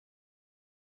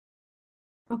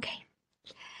Okay.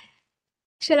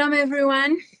 Shalom,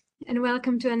 everyone, and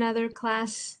welcome to another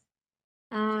class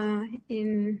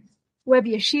in Web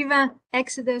Yeshiva,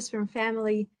 Exodus from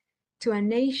Family to a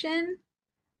Nation.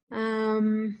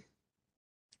 And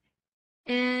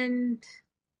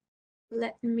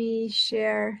let me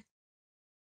share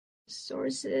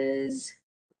sources.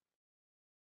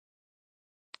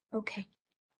 Okay.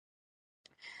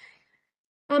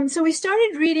 So we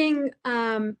started reading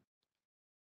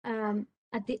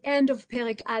at the end of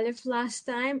Perek Aleph last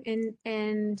time,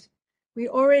 and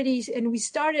we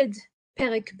started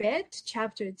Perek Bet,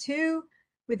 chapter 2,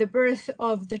 with the birth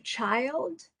of the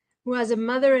child, who has a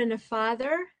mother and a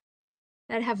father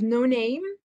that have no name,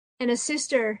 and a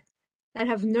sister that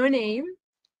have no name.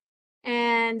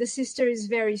 And the sister is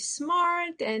very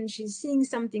smart, and she's seeing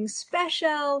something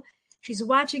special. She's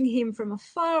watching him from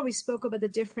afar. We spoke about the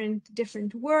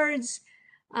different words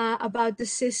about the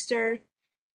sister,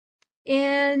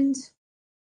 and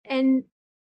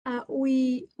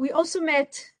we also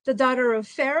met the daughter of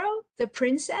Pharaoh, the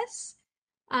princess,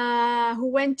 who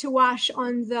went to wash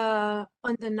on the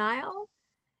Nile,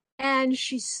 and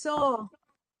she saw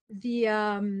the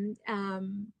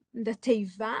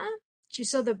teiva. She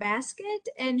saw the basket,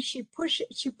 and she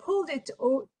pulled it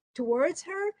towards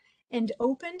her and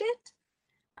opened it.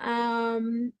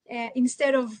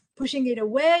 Instead of pushing it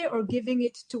away or giving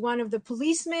it to one of the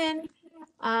policemen,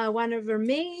 one of her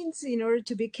maids, in order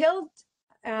to be killed,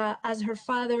 as her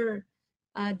father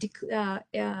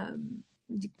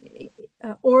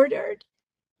ordered.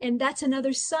 And that's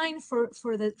another sign for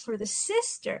the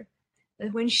sister,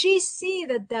 that when she see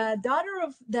that the daughter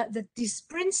of this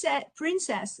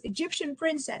princess, Egyptian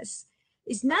princess,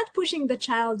 is not pushing the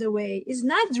child away, is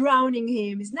not drowning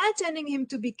him, is not sending him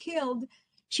to be killed,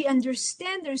 she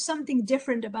understands there's something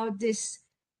different about this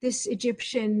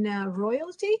Egyptian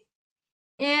royalty.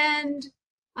 And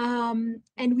what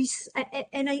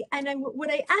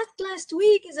I asked last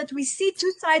week is that we see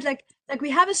two sides, like we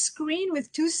have a screen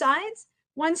with two sides.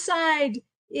 One side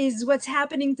is what's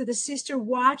happening to the sister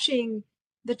watching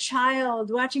the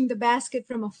child, watching the basket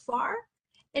from afar.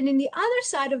 And in the other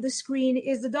side of the screen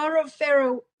is the daughter of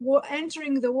Pharaoh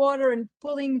entering the water and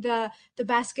pulling the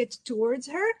basket towards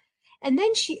her. And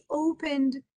then she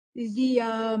opened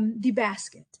the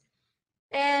basket.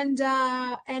 And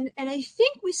I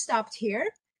think we stopped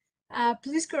here.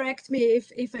 Please correct me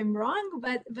if I'm wrong,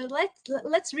 but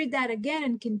let's read that again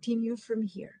and continue from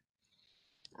here.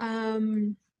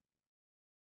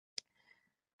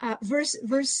 Verse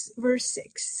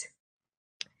 6.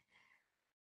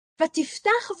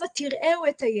 ותפתח ותראהו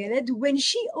את הילד. When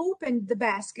she opened the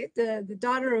basket, the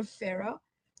daughter of Pharaoh,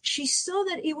 she saw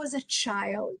that it was a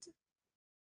child,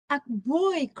 a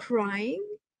boy crying,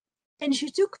 and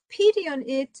she took pity on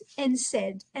it and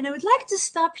said, and I would like to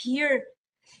stop here,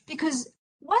 because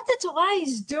what the Torah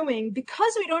is doing,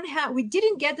 because we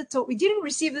didn't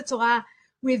receive the Torah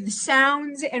with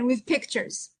sounds and with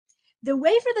pictures. The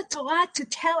way for the Torah to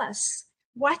tell us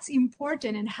what's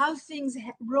important and how things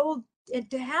roll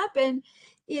to happen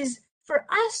is for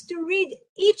us to read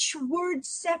each word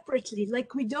separately,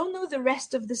 like we don't know the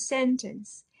rest of the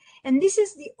sentence. And this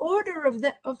is the order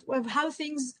of how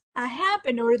things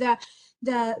happen, or the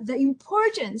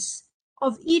importance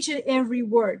of each and every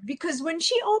word. Because when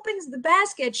she opens the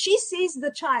basket, she sees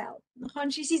the child.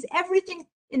 She sees everything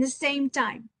in the same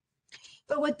time.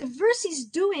 But what the verse is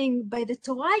doing by the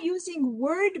Torah, using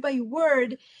word by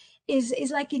word,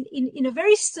 is like in a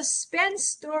very suspense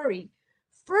story.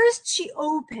 First she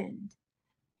opened,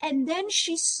 and then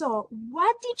she saw.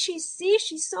 What did she see?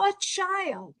 She saw a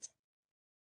child.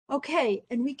 Okay,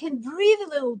 and we can breathe a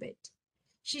little bit.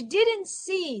 She didn't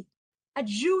see a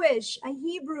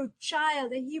Hebrew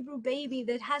child, a Hebrew baby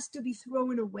that has to be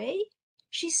thrown away.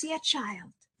 She see a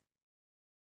child.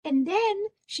 And then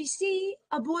she see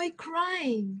a boy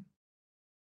crying.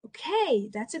 Okay,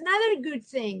 that's another good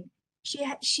thing.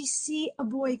 She see a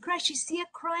boy cry. She see a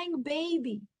crying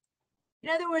baby. In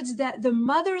other words, that the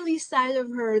motherly side of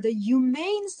her, the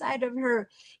humane side of her,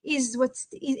 is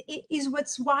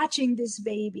what's watching this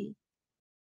baby.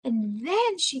 And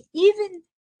then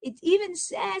it even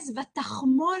says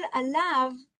 "vatachmol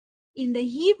alav" in the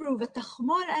Hebrew,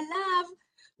 "vatachmol alav,"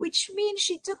 which means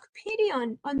she took pity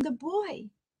on the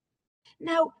boy.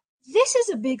 Now, this is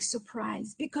a big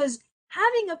surprise, because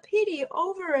having a pity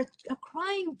over a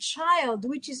crying child,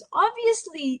 which is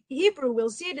obviously Hebrew, we'll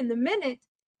see it in a minute,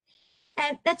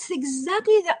 and that's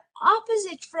exactly the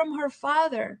opposite from her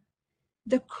father,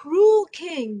 the cruel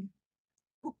king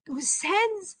who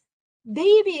sends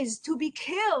babies to be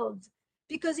killed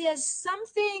because he has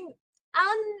something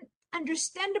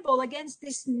understandable against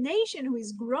this nation who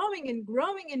is growing and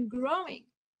growing and growing.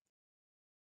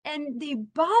 And they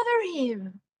bother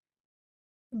him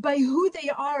by who they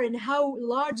are and how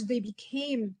large they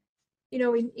became,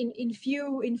 in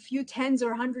few tens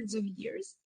or hundreds of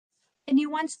years. And he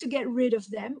wants to get rid of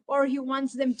them, or he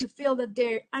wants them to feel that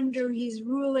they're under his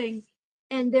ruling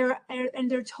and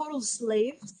they're total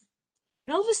slaves.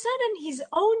 And all of a sudden, his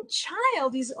own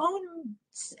child, his own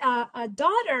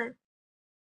daughter,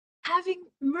 having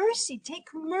mercy, take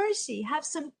mercy, have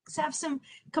some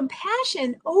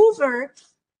compassion over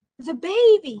the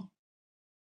baby.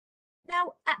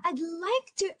 Now, I'd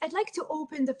like to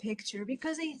open the picture,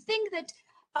 because I think that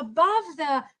above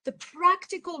the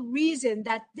practical reason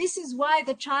that this is why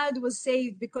the child was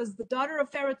saved, because the daughter of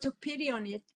Pharaoh took pity on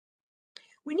it,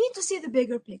 we need to see the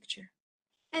bigger picture.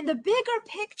 And the bigger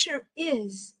picture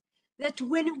is that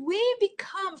when we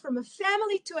become from a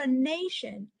family to a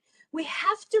nation, we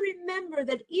have to remember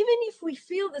that even if we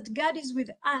feel that God is with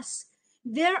us,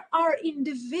 there are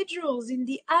individuals in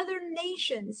the other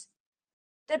nations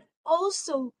that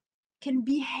also can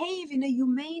behave in a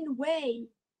humane way,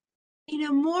 in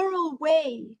a moral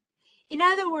way. In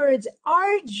other words,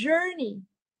 our journey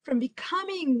from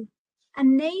becoming a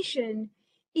nation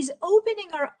is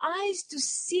opening our eyes to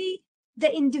see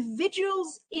the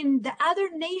individuals in the other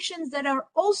nations that are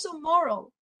also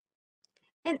moral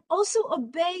and also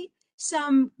obey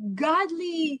some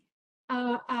godly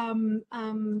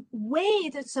way,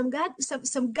 that some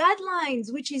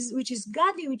guidelines, which is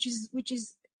godly,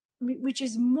 which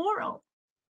is moral,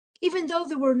 even though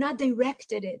they were not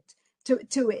directed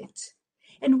to it.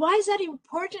 And why is that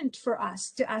important for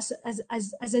us,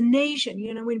 as a nation,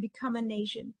 when we become a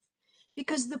nation?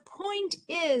 Because the point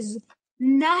is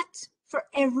not for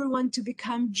everyone to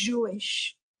become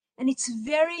Jewish. And it's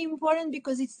very important,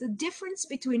 because it's the difference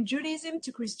between Judaism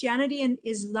to Christianity and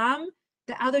Islam,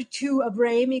 the other two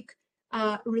Abrahamic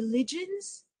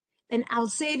religions. And I'll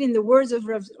say it in the words of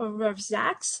Rav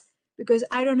Zaks, because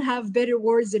I don't have better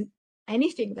words than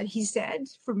anything that he said.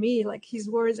 For me, like, his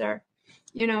words are,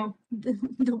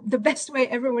 the best way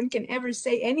everyone can ever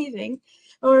say anything.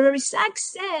 What Rav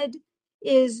Zaks said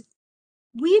is,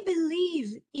 we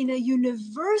believe in a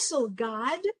universal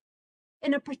God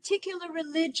and a particular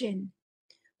religion.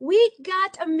 We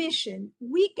got a mission.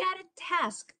 We got a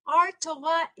task. Our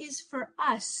Torah is for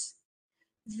us.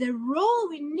 The role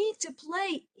we need to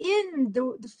play in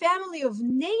the family of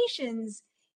nations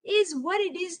is what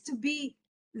it is to be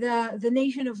the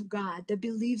nation of God that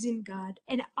believes in God.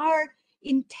 And our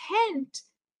intent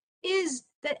is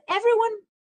that everyone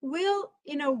will,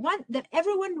 that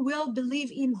everyone will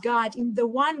believe in God, in the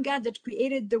one God that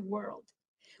created the world.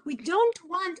 We don't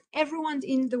want everyone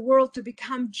in the world to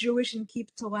become Jewish and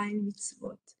keep Torah and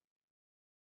mitzvot.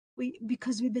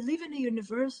 Because we believe in a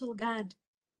universal God,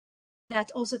 that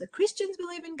also the Christians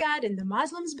believe in God, and the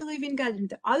Muslims believe in God, and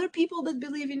the other people that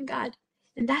believe in God,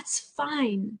 and that's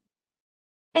fine.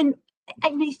 And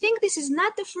I think this is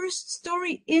not the first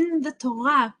story in the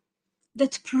Torah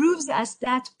that proves us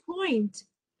that point.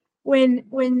 When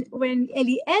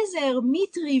Eliezer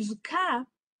meet Rivka,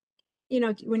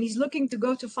 when he's looking to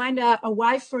go to find a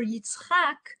wife for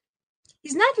Yitzchak,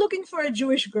 he's not looking for a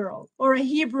Jewish girl or a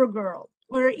Hebrew girl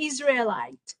or an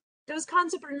Israelite. Those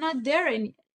concepts are not there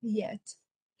yet.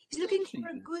 He's looking for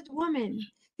a good woman.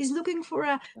 He's looking for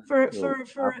a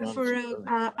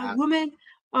woman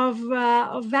of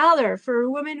valor, for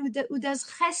a woman who does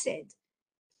chesed,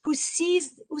 who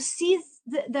sees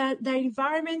the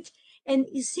environment and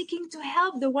is seeking to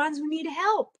help the ones who need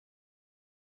help.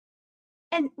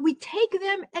 And we take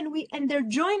them and they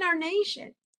join our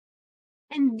nation.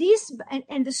 And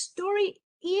the story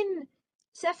in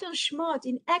Sefer Shmot,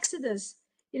 in Exodus,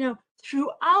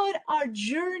 throughout our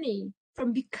journey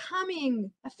from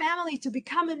becoming a family to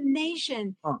become a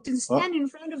nation, to stand in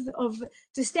front of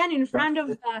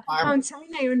Mount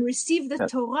Sinai and receive the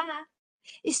Torah,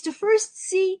 is to first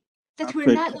see that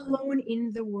we're not alone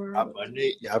in the world. And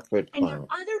there are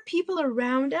other people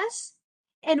around us,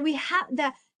 and we have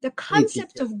the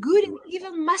concept of good and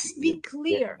evil must be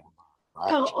clear.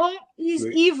 Paro is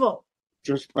evil.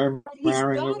 But his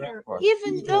daughter,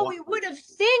 even though we would have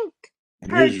think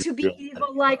her to be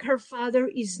evil like her father,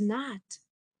 is not.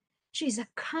 She's a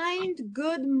kind,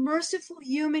 good, merciful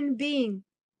human being.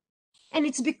 And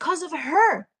it's because of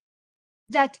her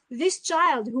that this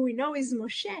child, who we know is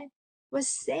Moshe, was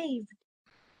saved.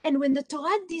 And when the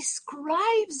Torah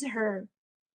describes her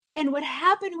and what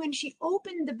happened when she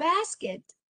opened the basket,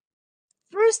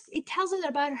 first it tells us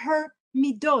about her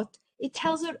midot. It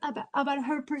tells her about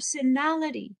her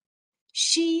personality.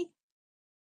 She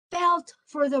felt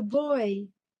for the boy.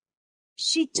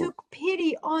 She took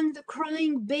pity on the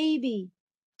crying baby.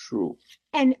 True.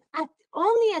 And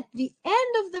only at the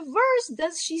end of the verse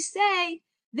does she say,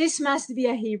 this must be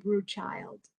a Hebrew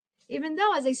child. Even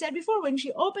though, as I said before, when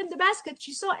she opened the basket,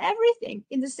 she saw everything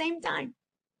in the same time.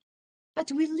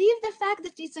 But we leave the fact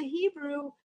that it's a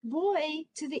Hebrew boy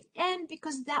to the end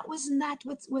because that was not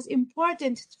what was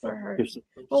important for her.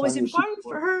 What was important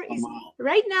for her is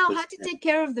right now how to take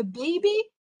care of the baby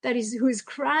who is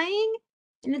crying.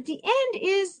 And at the end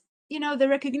is, the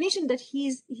recognition that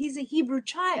he's a Hebrew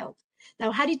child.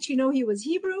 Now, how did she know he was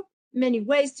Hebrew? Many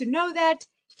ways to know that.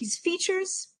 His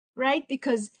features, right?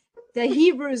 Because the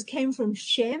Hebrews came from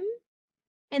Shem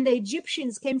and the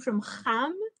Egyptians came from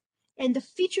Ham, and the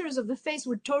features of the face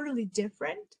were totally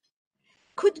different.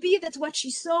 Could be that what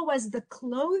she saw was the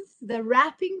clothes, the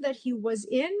wrapping that he was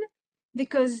in,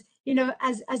 because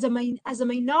as a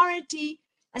minority,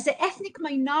 as an ethnic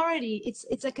minority,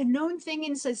 it's like a known thing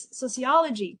in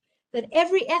sociology that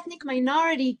every ethnic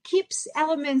minority keeps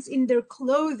elements in their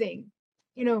clothing,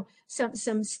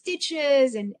 some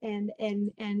stitches and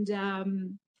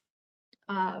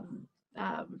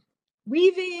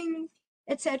weaving,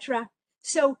 etc.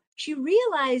 So she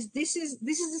realized this is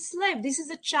a slave. This is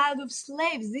a child of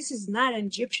slaves. This is not an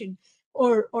Egyptian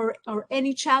or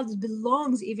any child that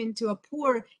belongs even to a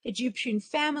poor Egyptian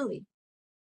family.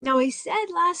 Now, I said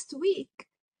last week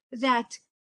that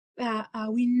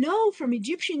we know from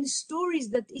Egyptian stories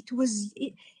that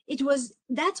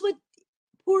that's what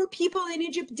poor people in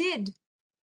Egypt did.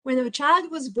 When a child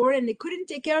was born and they couldn't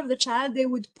take care of the child, they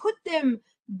would put them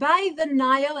by the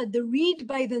Nile, at the reed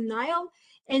by the Nile,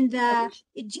 and the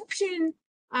Egyptian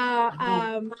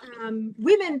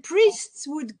women priests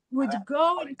would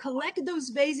go and collect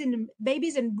those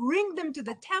babies and bring them to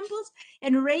the temples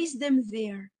and raise them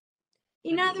there.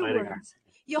 In other words,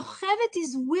 Yocheved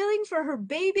is willing for her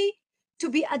baby to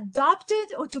be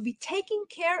adopted or to be taken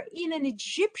care in an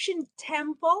Egyptian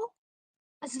temple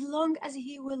as long as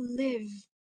he will live.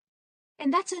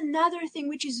 And that's another thing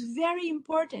which is very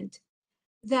important.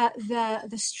 The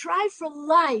strive for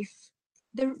life,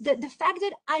 the fact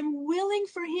that I'm willing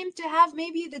for him to have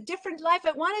maybe the different life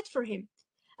I wanted for him,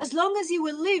 as long as he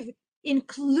will live,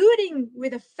 including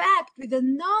with the fact, with the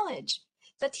knowledge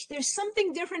that there's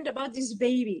something different about this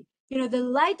baby. The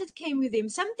light that came with him,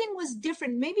 something was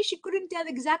different. Maybe she couldn't tell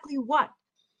exactly what,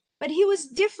 but he was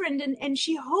different, and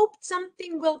she hoped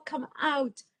something will come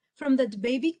out from that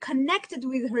baby, connected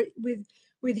with her,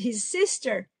 with his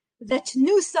sister, that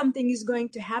knew something is going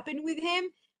to happen with him.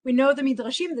 We know the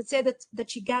midrashim that say that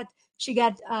she got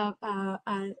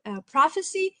a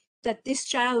prophecy that this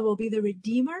child will be the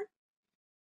redeemer.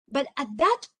 But at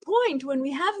that point, when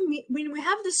we have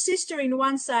the sister in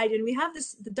one side and we have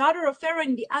the daughter of Pharaoh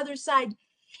in the other side,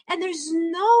 and there's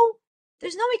no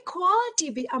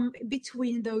equality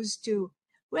between those two.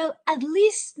 Well, at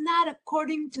least not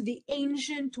according to the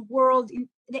ancient world, in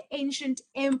the ancient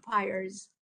empires,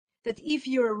 that if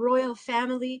you're a royal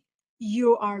family,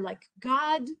 you are like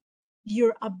God,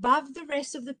 you're above the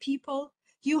rest of the people,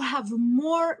 you have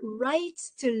more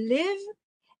rights to live,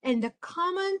 and the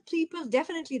common people,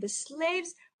 definitely the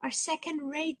slaves, are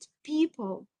second-rate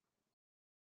people.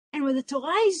 And what the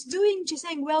Torah is doing, she's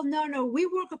saying, well, no, we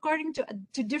work according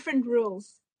to different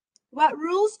rules. What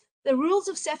rules? The rules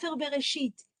of Sefer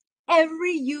Bereshit.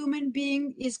 Every human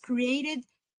being is created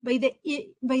by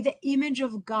the image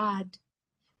of God.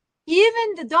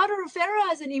 Even the daughter of Pharaoh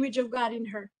has an image of God in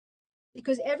her,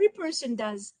 because every person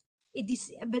does.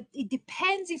 But it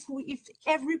depends what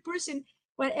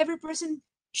every person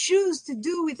choose to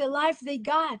do with the life they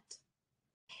got.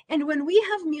 And when we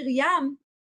have Miriam,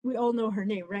 we all know her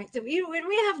name, right? So when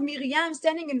we have Miriam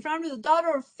standing in front of the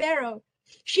daughter of Pharaoh,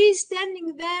 she's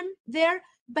standing there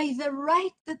by the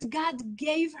right that God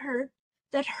gave her,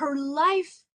 that her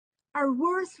life are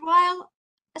worthwhile,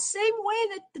 the same way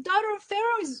that the daughter of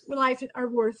Pharaoh's life are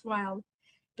worthwhile.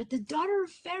 But the daughter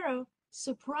of Pharaoh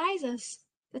surprised us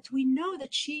that we know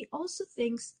that she also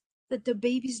thinks that the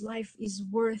baby's life is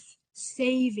worth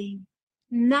saving,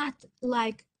 not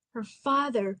like her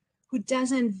father, who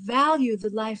doesn't value the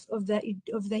life of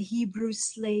the Hebrew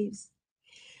slaves.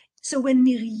 So when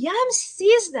Miriam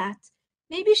sees that,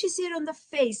 maybe she sees it on the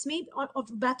face, maybe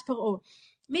of Bat Paro,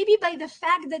 maybe by the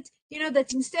fact that,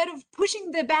 that instead of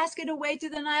pushing the basket away to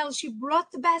the Nile, she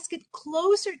brought the basket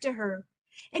closer to her.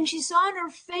 And she saw on her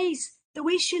face the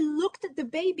way she looked at the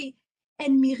baby.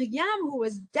 And Miriam, who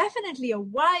was definitely a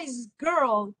wise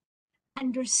girl,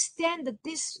 understand that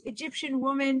this Egyptian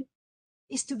woman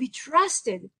is to be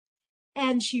trusted.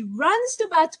 And she runs to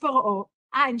Bat Paro,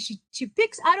 and she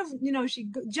picks out of, she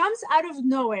jumps out of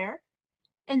nowhere.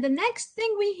 And the next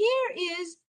thing we hear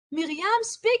is Miriam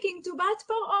speaking to Bat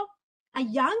Paro, a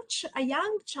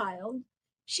young child.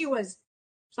 She was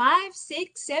 5,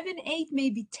 6, 7, 8,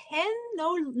 maybe 10,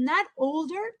 no, not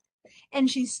older. And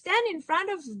she stands in front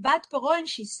of Bat Paro and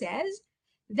she says,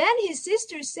 then his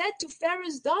sister said to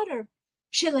Pharaoh's daughter,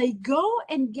 shall I go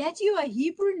and get you a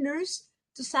Hebrew nurse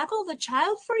to suckle the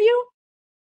child for you?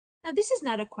 Now, this is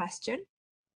not a question.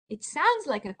 It sounds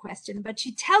like a question, but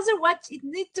she tells her what it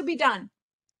needs to be done.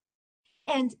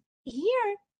 And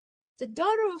here, the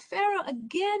daughter of Pharaoh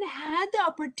again had the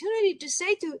opportunity to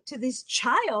say to this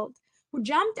child who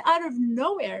jumped out of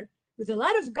nowhere with a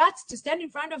lot of guts to stand in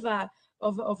front of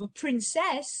a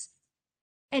princess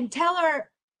and tell her,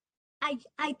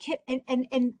 I can't,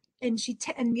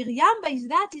 and Miriam by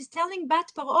that is telling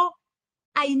Bat Paro,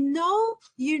 I know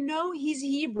you know he's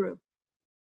Hebrew.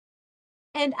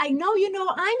 And I know you know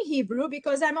I'm Hebrew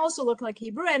because I'm also look like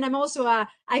Hebrew, and I'm also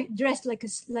I dressed like a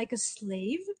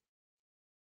slave.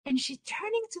 And she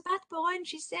turning to Bat Paro and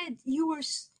she said, "You were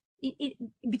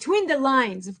between the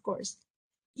lines, of course.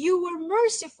 You were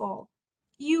merciful.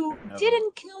 You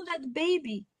didn't kill that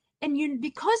baby, and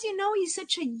because you know he's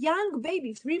such a young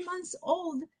baby, 3 months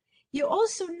old. You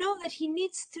also know that he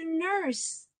needs to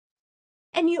nurse,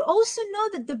 and you also know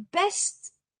that the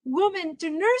best woman to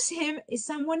nurse him is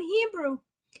someone Hebrew.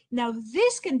 Now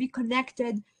this can be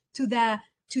connected to the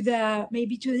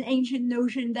maybe to an ancient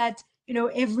notion that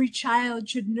every child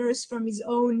should nurse from his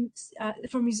own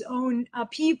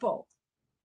people,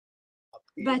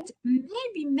 but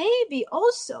maybe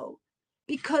also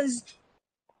because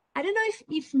I don't know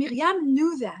if Miriam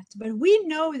knew that, but we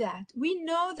know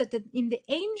that in the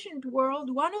ancient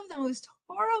world, one of the most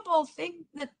horrible things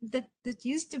that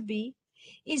used to be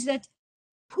is that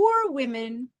poor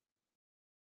women,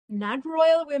 not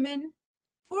royal women,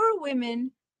 poor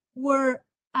women were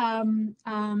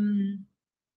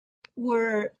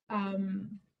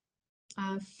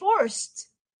forced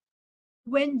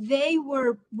when they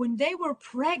were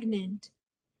pregnant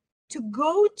to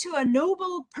go to a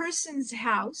noble person's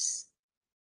house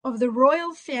of the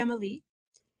royal family.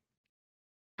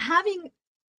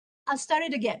 I'll start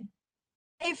it again.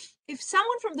 If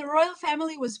someone from the royal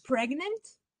family was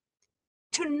pregnant,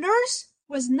 to nurse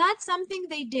was not something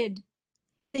they did.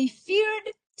 They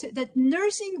feared that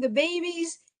nursing the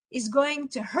babies is going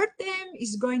to hurt them,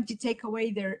 is going to take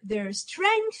away their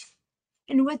strength.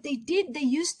 And what they did, they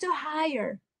used to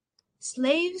hire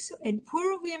slaves and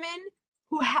poor women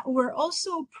who were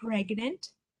also pregnant,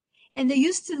 and they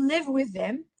used to live with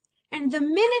them. And the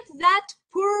minute that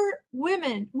poor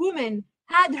woman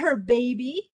had her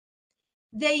baby,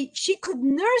 she could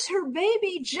nurse her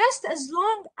baby just as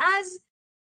long as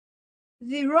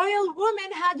the royal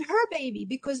woman had her baby,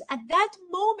 because at that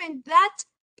moment that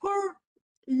poor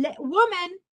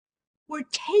woman were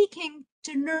taking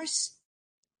to nurse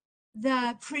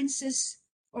the princess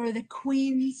or the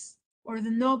queen's or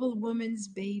the noble woman's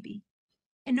baby,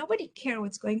 and nobody cared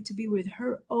what's going to be with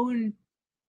her own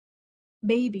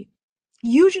baby.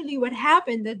 Usually what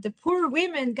happened that the poor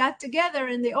women got together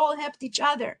and they all helped each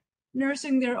other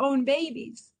nursing their own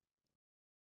babies.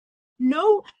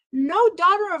 No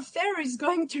daughter of Pharaoh is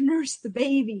going to nurse the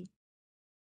baby.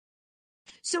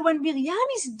 So when Miriam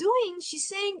is doing, she's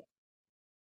saying,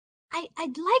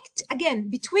 I'd like to, again,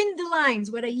 between the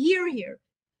lines, what I hear here,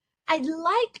 I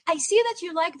see that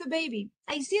you like the baby.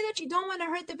 I see that you don't want to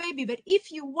hurt the baby, but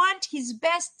if you want his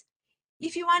best,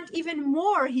 if you want even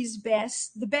more his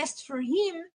best, the best for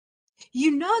him,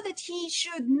 you know that he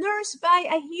should nurse by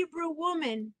a Hebrew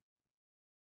woman.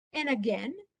 And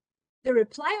again, the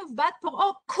reply of Bat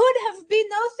Paro could have been,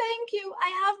 no, thank you. I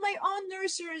have my own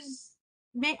nursers.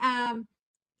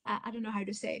 I don't know how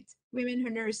to say it. Women who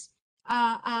nurse.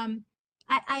 I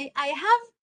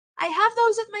have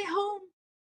those at my home.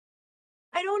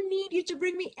 I don't need you to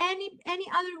bring me any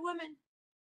other woman.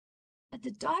 But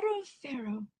the daughter of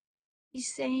Pharaoh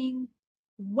is saying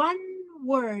one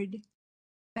word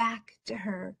back to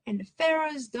her, and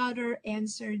Pharaoh's daughter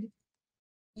answered,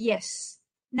 yes.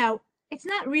 Now, it's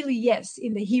not really yes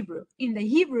in the Hebrew. In the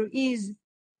Hebrew is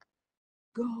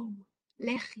go,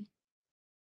 lechi.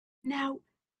 Now,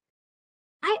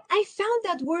 I found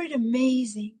that word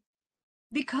amazing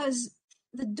because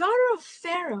the daughter of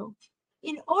Pharaoh,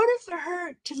 in order for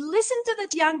her to listen to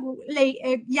that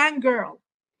young girl,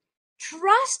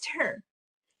 trust her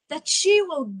that she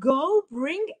will go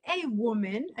bring a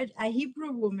woman, a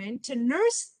Hebrew woman, to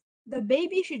nurse the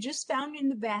baby she just found in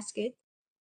the basket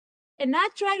and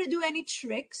not try to do any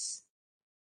tricks.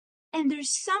 And there's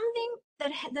something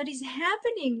that is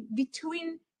happening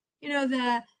between, in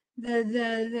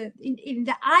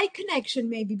the eye connection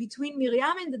maybe between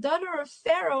Miriam and the daughter of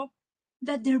Pharaoh,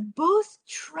 that they both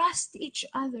trust each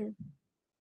other.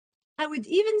 I would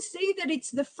even say that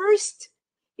it's the first,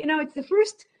 it's the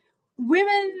first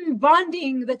women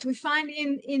bonding that we find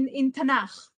in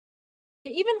Tanakh.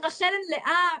 Even Rachel and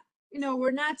Leah,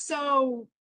 were not so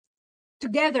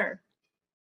together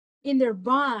in their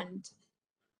bond.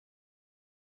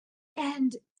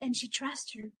 And she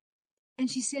trusts her. And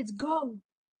she says, go.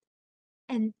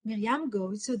 And Miriam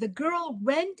goes. So the girl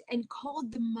went and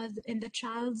called the mother and the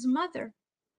child's mother.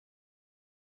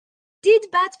 Did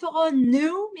Bat Paro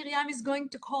knew Miriam is going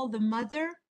to call the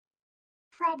mother?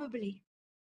 Probably.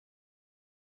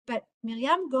 But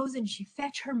Miriam goes and she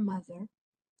fetch her mother,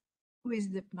 who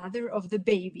is the mother of the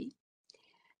baby.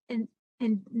 And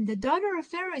the daughter of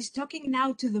Pharaoh is talking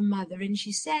now to the mother, and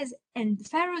she says, and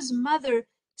Pharaoh's mother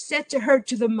said to her,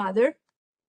 to the mother,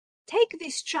 take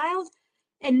this child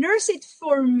and nurse it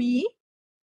for me,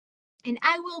 and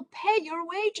I will pay your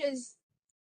wages.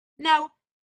 Now,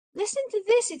 listen to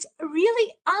this. It's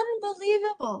really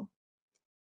unbelievable.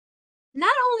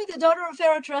 Not only the daughter of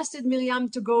Pharaoh trusted Miriam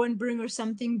to go and bring her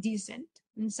something decent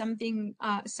and something,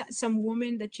 some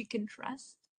woman that she can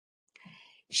trust.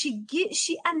 She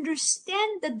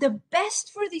understands that the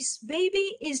best for this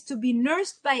baby is to be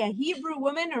nursed by a Hebrew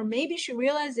woman, or maybe she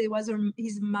realized it was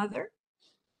his mother.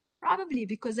 Probably,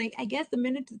 because I guess the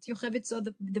minute that Yocheved saw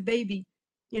the baby,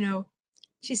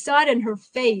 she saw it in her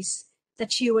face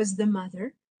that she was the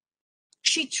mother.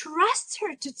 She trusts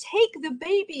her to take the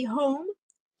baby home,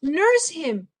 nurse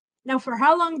him. Now, for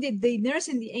how long did they nurse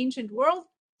in the ancient world?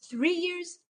 3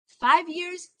 years, 5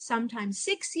 years, sometimes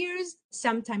 6 years,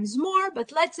 sometimes more,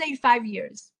 but let's say 5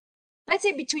 years. Let's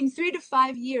say between 3 to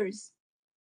 5 years.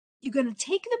 You're going to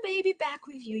take the baby back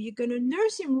with you. You're going to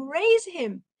nurse him, raise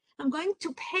him. I'm going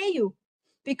to pay you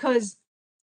because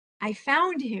I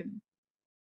found him.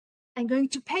 I'm going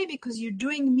to pay because you're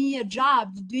doing me a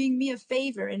job, doing me a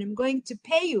favor, and I'm going to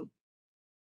pay you.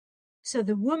 So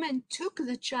the woman took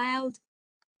the child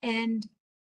and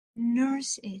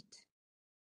nursed it.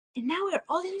 And now we're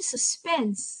all in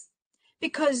suspense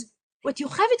because what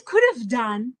Yocheved could have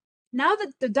done, now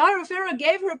that the daughter of Pharaoh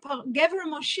gave her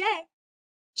Moshe,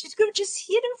 she could have just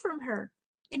hid him from her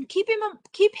and keep him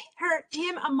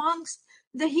amongst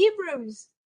the Hebrews.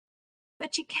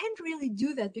 But she can't really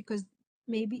do that because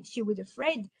maybe she was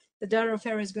afraid the daughter of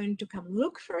Pharaoh is going to come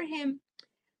look for him.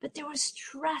 But there was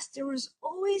trust. There was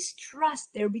always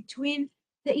trust there between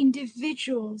the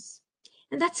individuals.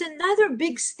 And that's another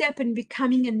big step in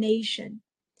becoming a nation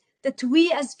that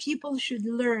we as people should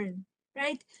learn,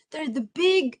 right? There's the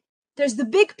big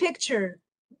picture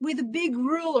with the big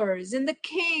rulers and the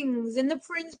kings and the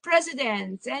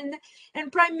presidents and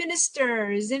prime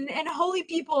ministers and holy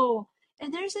people.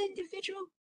 And there's individual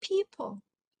people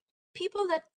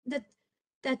that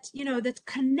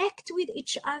connect with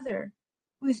each other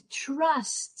with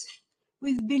trust,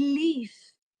 with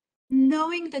belief,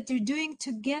 knowing that they're doing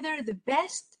together the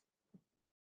best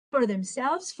for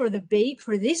themselves, for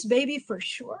this baby for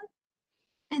sure,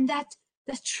 and that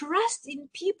the trust in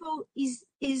people is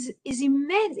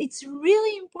immense. It's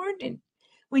really important.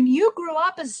 When you grow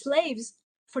up as slaves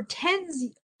for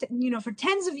tens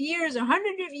of years or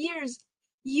hundreds of years,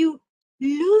 you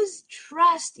lose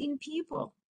trust in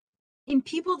people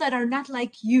that are not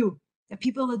like you, the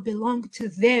people that belong to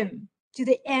them, to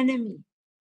the enemy.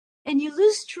 And you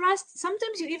lose trust.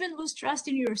 Sometimes you even lose trust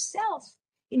in yourself,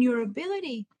 in your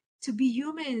ability to be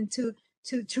human, to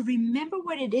remember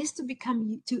what it is to be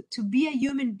a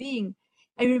human being.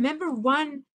 I remember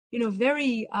one,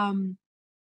 very,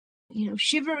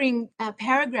 shivering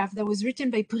paragraph that was written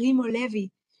by Primo Levi,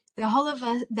 the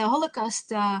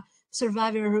Holocaust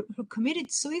survivor who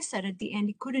committed suicide at the end.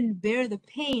 He couldn't bear the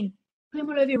pain.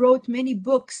 Primo Levi wrote many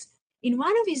books. In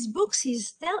one of his books,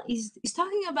 he's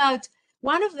talking about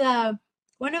one of the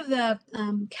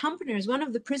campaigners, one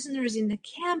of the prisoners in the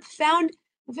camp, found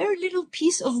a very little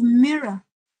piece of mirror,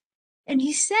 and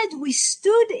he said, "We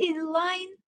stood in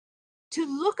line to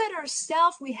look at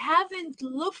ourselves. We haven't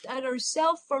looked at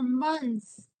ourselves for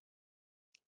months."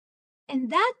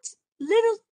 And that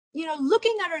little,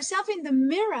 looking at ourselves in the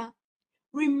mirror,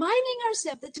 reminding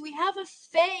ourselves that we have a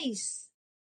face,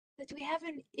 that we have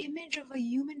an image of a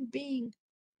human being,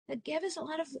 that gave us a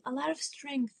lot of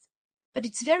strength. But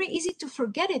it's very easy to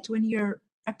forget it when you're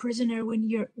a prisoner, when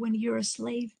you're a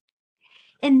slave.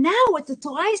 And now what the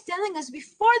Torah is telling us,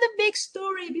 before the big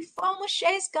story, before Moshe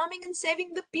is coming and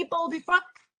saving the people,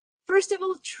 first of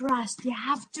all, trust. You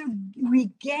have to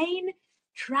regain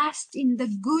trust in the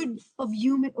good of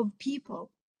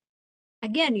people.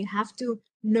 Again, you have to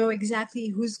know exactly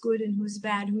who's good and who's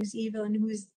bad, who's evil and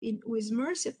who is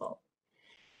merciful.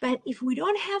 But if we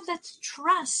don't have that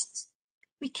trust,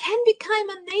 We can't become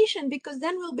a nation because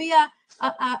then we'll be a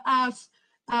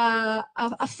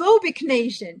phobic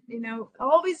nation,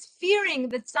 always fearing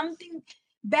that something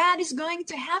bad is going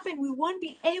to happen. We won't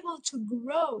be able to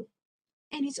grow.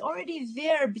 And it's already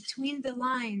there between the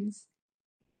lines.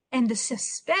 And the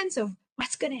suspense of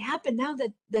what's going to happen now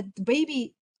that the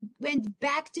baby went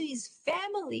back to his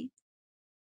family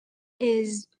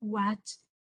is what,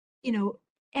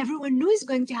 everyone knew is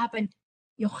going to happen.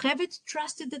 Yocheved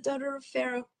trusted the daughter of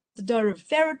Pharaoh. The daughter of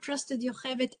Pharaoh trusted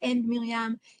Yocheved and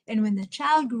Miriam. And when the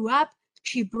child grew up,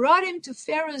 she brought him to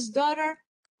Pharaoh's daughter,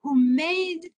 who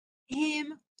made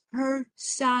him her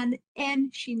son,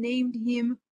 and she named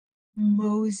him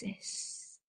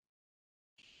Moses.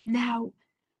 Now,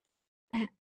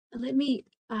 let me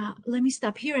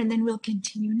stop here, and then we'll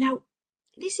continue. Now,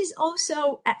 this is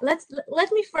also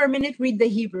let me for a minute read the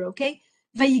Hebrew, okay?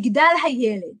 Vayigdal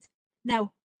hayeled.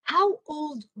 Now, how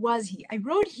old was he? I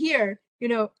wrote here,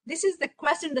 this is the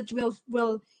question that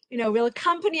will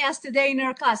accompany us today in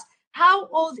our class. How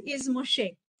old is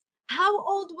Moshe? How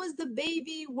old was the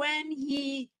baby when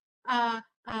he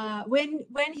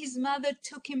when his mother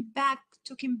took him back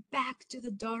to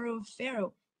the daughter of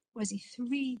Pharaoh? Was he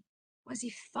 3? Was he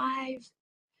 5?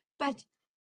 But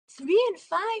 3 and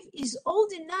 5 is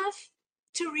old enough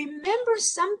to remember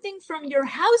something from your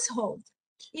household.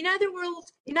 In other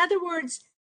words,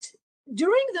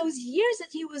 during those years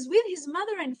that he was with his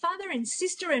mother and father and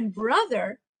sister and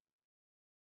brother,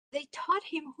 they taught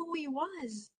him who he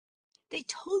was. They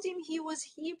told him he was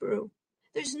Hebrew.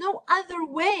 There's no other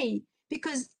way,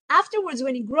 because afterwards,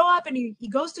 when he grows up and he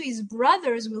goes to his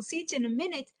brothers, we'll see it in a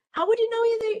minute, how would you know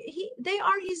they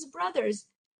are his brothers?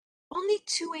 Only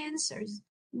 2 answers.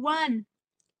 1,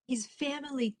 his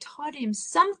family taught him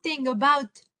something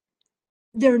about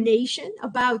their nation,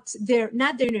 about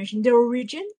not their nation, their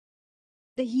origin,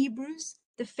 the Hebrews,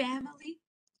 the family.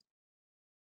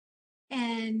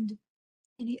 And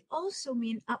he also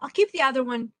I'll keep the other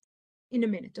one in a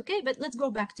minute, okay? But let's go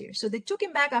back to here. So they took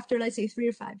him back after, let's say, 3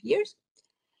 or 5 years.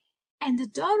 And the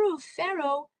daughter of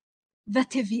Pharaoh,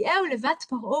 ותביאהו לבת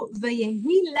פרעה,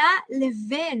 ויהי לה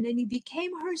לבן, and he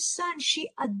became her son. She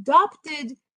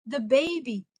adopted the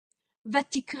baby.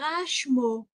 ותקרא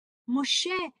שמו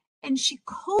Moshe, and she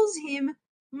calls him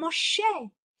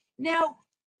Moshe. Now,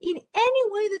 in any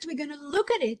way that we're going to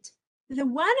look at it, the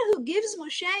one who gives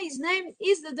Moshe his name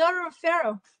is the daughter of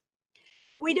Pharaoh.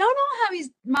 We don't know how his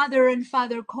mother and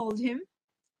father called him.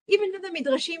 Even though the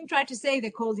Midrashim try to say they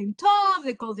called him Tov,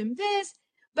 they called him this,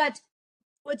 but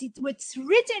what's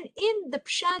written in the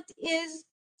Pshat is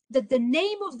that the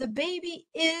name of the baby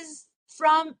is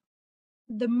from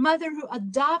the mother who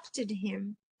adopted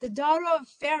him, the daughter of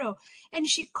Pharaoh, and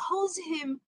she calls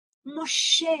him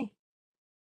Moshe.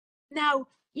 Now,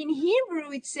 in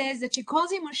Hebrew, it says that she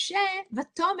calls him Moshe,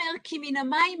 Vatomer ki min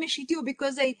hamayim meshitiu,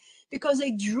 because they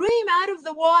drew him out of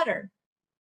the water.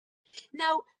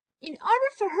 Now, in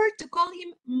order for her to call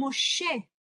him Moshe,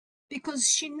 because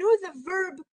she knew the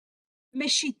verb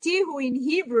meshitihu in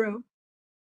Hebrew,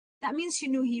 that means she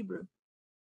knew Hebrew.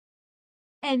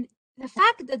 And the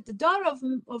fact that the daughter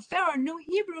of Pharaoh knew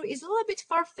Hebrew is a little bit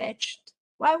far-fetched.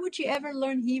 Why would you ever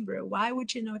learn Hebrew? Why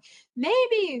would you know?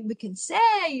 Maybe we can say,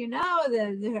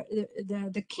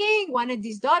 the king wanted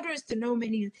his daughters to know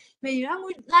many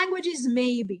languages,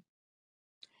 maybe.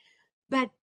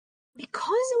 But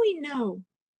because we know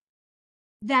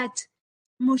that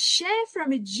Moshe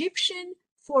from Egyptian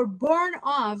for born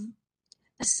of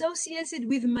associated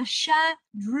with Masha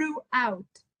drew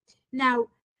out. Now,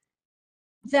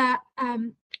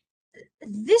 let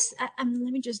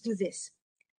me just do this.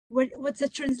 What the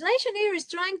translation here is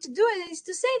trying to do is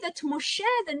to say that Moshe,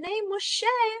 the name Moshe,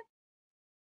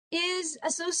 is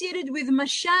associated with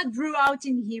Masha drew out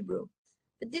in Hebrew.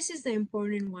 But this is the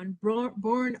important one,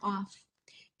 born of.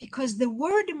 Because the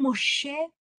word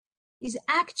Moshe is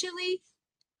actually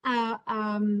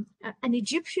an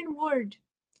Egyptian word.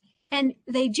 And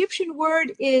the Egyptian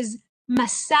word is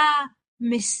Masa,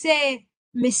 Meseh,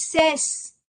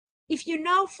 Meses. If you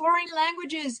know foreign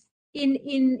languages,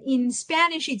 in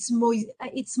Spanish it's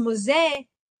Mosé,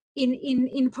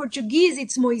 in Portuguese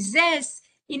it's Moisés,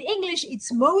 in English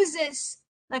it's Moses.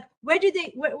 Like where do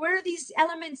these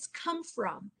elements come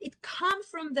from? It comes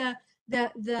from the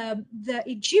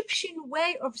Egyptian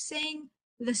way of saying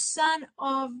the son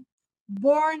of,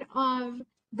 born of,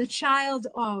 the child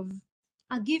of.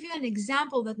 I'll give you an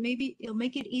example that maybe it'll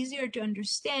make it easier to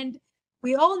understand.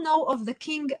 We all know of the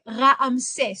king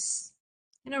Ramses.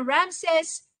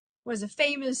 Ramses was a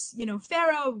famous,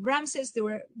 pharaoh. Ramses, there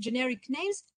were generic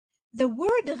names. The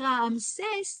word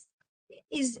Ramses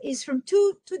is from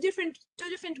two different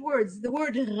words. The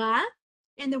word Ra,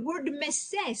 And the word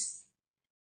Meses,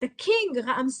 the king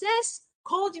Ramses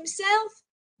called himself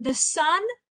the son,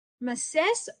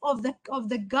 Meses, of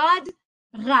the god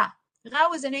Ra. Ra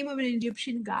was the name of an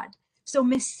Egyptian god. So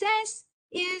Meses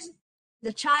is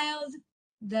the child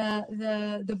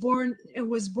the born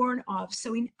was born of.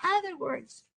 So in other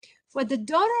words, what the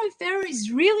daughter of Pharaoh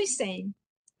is really saying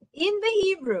in the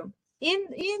Hebrew, in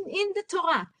the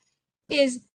Torah,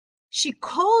 is she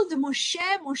called Moshe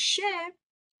Moshe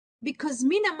because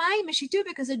Minamayim Meshitu,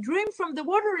 because I dream from the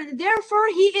water, and therefore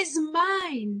he is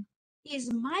mine. He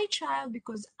is my child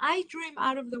because I dream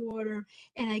out of the water,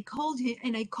 and I call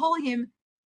him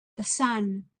the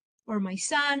son, or my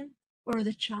son, or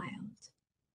the child.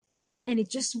 And it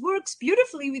just works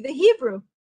beautifully with the Hebrew.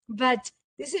 But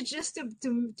this is just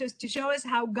to show us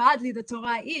how godly the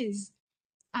Torah is.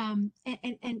 And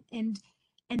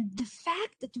the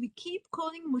fact that we keep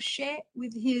calling Moshe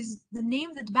with the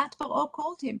name that Bat Paro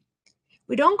called him.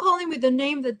 We don't call him with the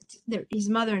name that his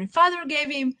mother and father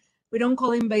gave him. We don't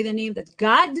call him by the name that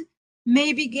God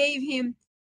maybe gave him.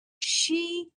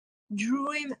 She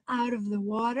drew him out of the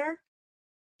water.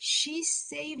 She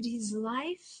saved his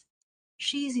life.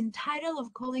 She is entitled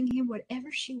of calling him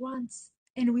whatever she wants.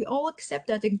 And we all accept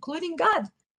that, including God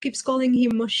keeps calling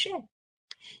him Moshe.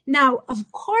 Now,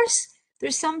 of course,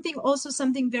 there's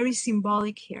something very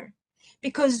symbolic here.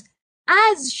 Because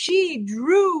as she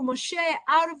drew Moshe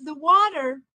out of the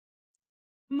water,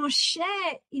 Moshe,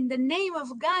 in the name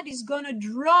of God, is going to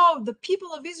draw the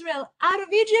people of Israel out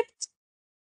of Egypt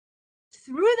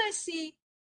through the sea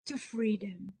to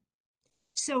freedom.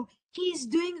 So he is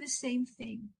doing the same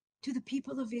thing to the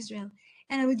people of Israel.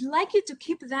 And I would like you to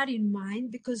keep that in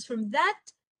mind, because from that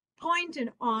point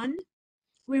and on,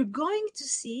 we're going to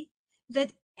see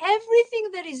that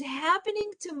everything that is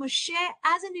happening to Moshe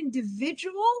as an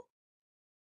individual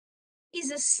is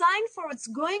a sign for what's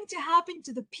going to happen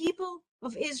to the people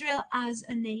of Israel as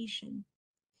a nation.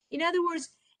 In other words,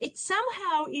 it's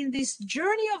somehow in this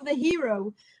journey of the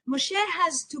hero, Moshe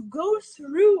has to go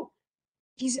through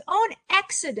his own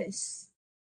exodus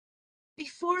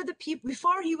before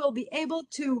he will be able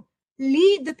to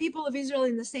lead the people of Israel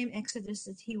in the same exodus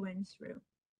that he went through.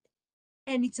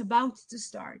 And it's about to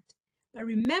start. But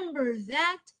remember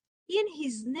that in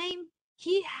his name,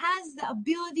 he has the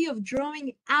ability of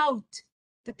drawing out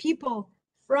the people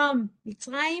from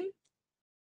Mitzrayim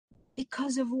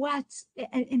because of what?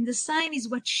 And the sign is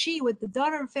what the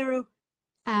daughter of Pharaoh,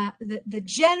 the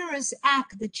generous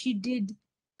act that she did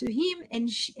to him, and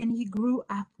he grew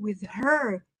up with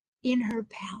her in her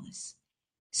palace.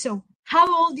 So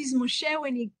how old is Moshe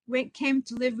when he came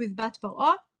to live with Bat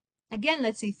Paro? Again,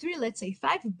 let's say 3, let's say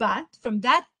 5, but from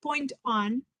that point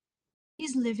on,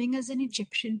 he's living as an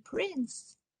Egyptian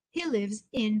prince. He lives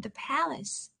in the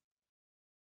palace.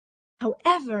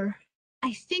 However,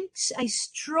 I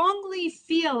strongly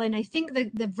feel, and I think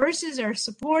that the verses are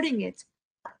supporting it,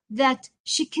 that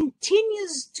she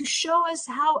continues to show us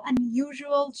how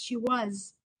unusual she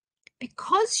was.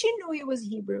 Because she knew he was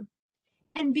Hebrew,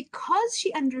 and because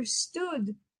she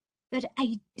understood that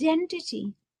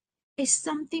identity is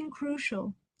something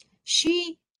crucial,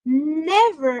 she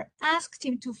never asked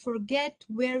him to forget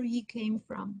where he came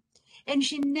from. And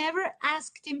she never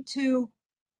asked him to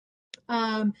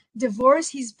divorce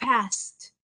his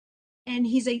past and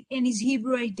his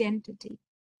Hebrew identity.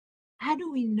 How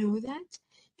do we know that?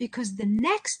 Because the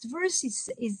next verse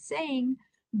is saying,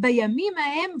 Bayamim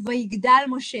hahem vayigdal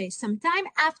Moshe. Sometime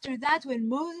after that, when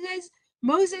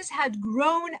Moses had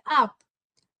grown up.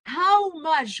 How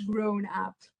much grown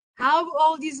up? How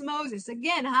old is Moses?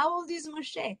 Again, how old is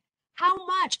Moshe? How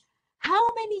much? How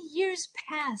many years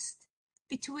passed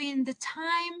between the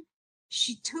time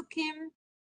she took him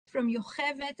from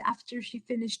Yocheved after she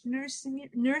finished nursing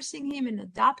him and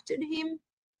adopted him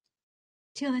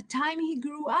till the time he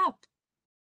grew up?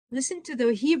 Listen to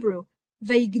the Hebrew.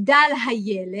 Vayigdal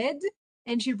hayeled,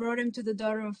 and she brought him to the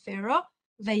daughter of Pharaoh.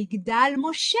 Vayigdal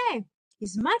Moshe.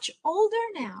 He's much older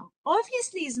now.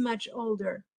 Obviously, he's much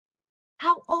older.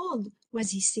 How old?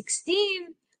 Was he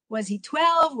 16? Was he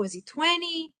 12? Was he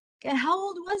 20? And how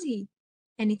old was he?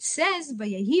 And it says,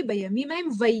 Vayahi bayamim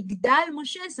hahem vayigdal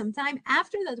Moshe. Sometime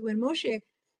after that, when Moshe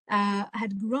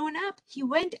had grown up, he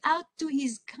went out to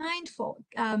his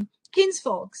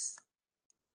kinsfolks.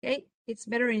 Okay, it's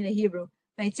better in the Hebrew.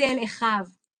 Vayetzel echav.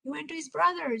 He went to his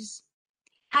brothers.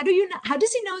 How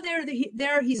does he know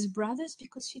they're his brothers?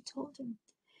 Because she told him.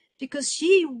 Because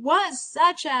she was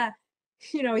such a,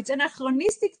 it's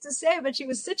anachronistic to say, but she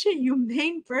was such a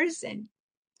humane person.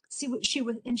 She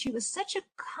was such a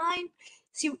kind,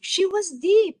 she was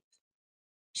deep.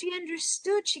 She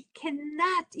understood she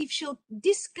cannot, if she'll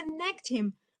disconnect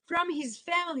him from his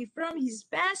family, from his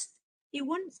past,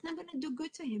 it's not going to do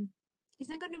good to him. It's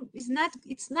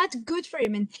not good for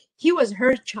him. And he was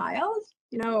her child,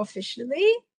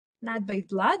 officially, not by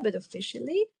blood, but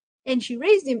officially. And she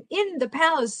raised him in the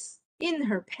palace, in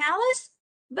her palace,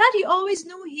 but he always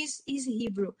knew he's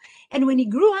Hebrew. And when he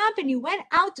grew up and he went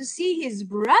out to see his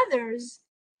brothers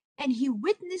and he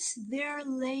witnessed their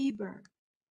labor.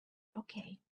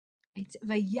 Okay. It's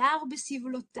vayar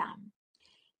besivlotam.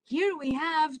 Here we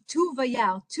have two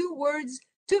vayar, two words,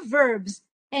 two verbs.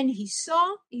 And he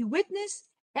saw, he witnessed,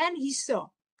 and he saw.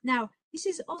 Now, this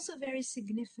is also very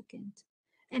significant.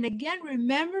 And again,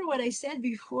 remember what I said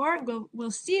before.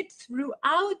 We'll see it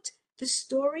throughout the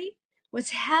story.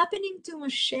 What's happening to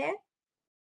Moshe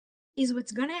is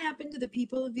what's going to happen to the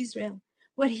people of Israel.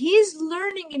 What he's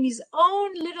learning in his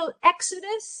own little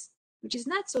exodus, which is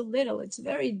not so little, it's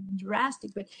very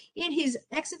drastic, but in his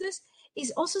exodus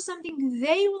is also something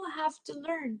they will have to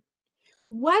learn.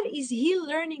 What is he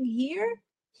learning here?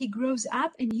 He grows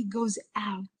up and he goes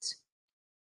out.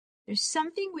 There's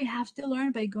something we have to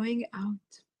learn by going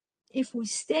out. If we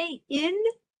stay in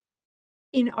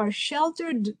our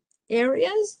sheltered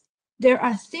areas, there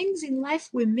are things in life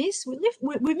we miss.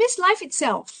 We miss life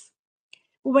itself.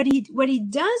 What he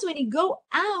does when he go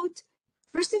out,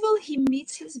 first of all, he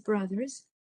meets his brothers,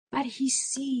 but he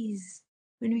sees.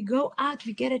 When we go out,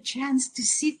 we get a chance to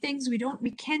see things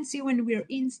we can't see when we're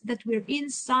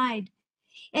inside.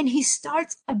 And he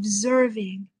starts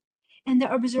observing. And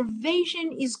the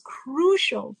observation is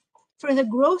crucial for the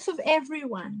growth of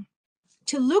everyone.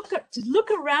 To look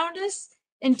around us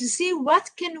and to see what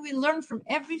can we learn from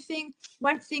everything,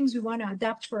 what things we want to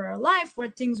adapt for our life,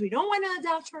 what things we don't want to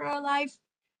adapt for our life.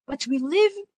 But we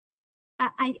live,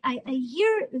 I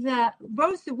hear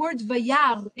both the words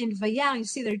vayar and vayar. You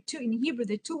see, there are two in Hebrew,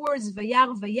 the two words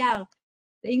vayar, vayar.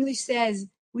 The English says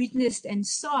witnessed and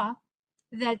saw.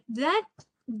 That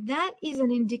is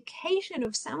an indication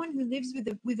of someone who lives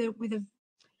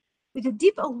with a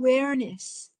deep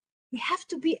awareness. We have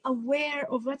to be aware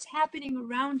of what's happening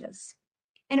around us.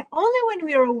 And only when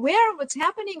we are aware of what's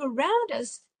happening around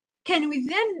us can we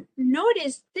then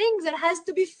notice things that has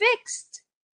to be fixed.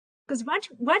 Because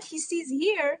what he sees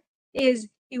here is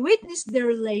he witnessed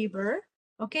their labor.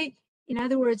 Okay. In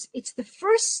other words, it's the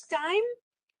first time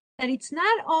that it's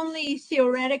not only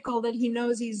theoretical that he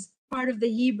knows he's part of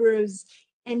the Hebrews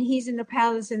and he's in the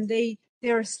palace and they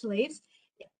are slaves.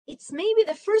 It's maybe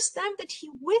the first time that he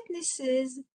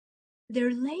witnesses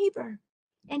their labor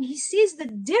and he sees the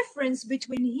difference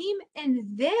between him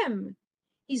and them.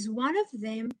 He's one of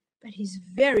them, but he's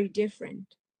very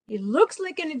different. He looks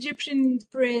like an Egyptian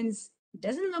prince. He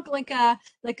doesn't look like a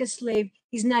slave.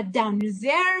 He's not down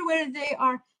there where they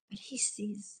are, but he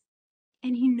sees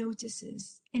and he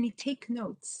notices and he takes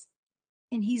notes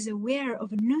and he's aware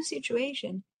of a new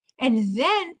situation. And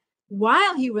then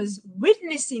while he was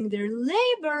witnessing their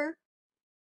labor,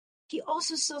 he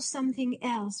also saw something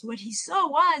else. What he saw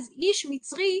was ish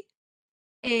mitzri,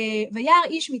 vayar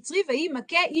ish mitzri, vayi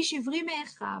makeh ish ivri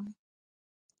me'echav.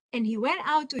 And he went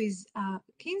out to his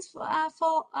king's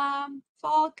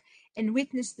folk and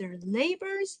witnessed their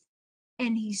labors.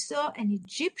 And he saw an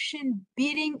Egyptian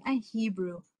beating a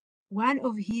Hebrew, one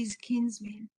of his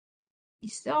kinsmen. He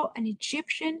saw an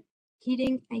Egyptian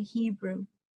hitting a Hebrew.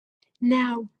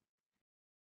 Now,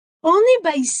 only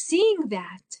by seeing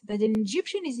that an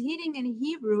Egyptian is hitting a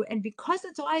Hebrew, and because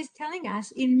the Torah is telling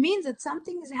us, it means that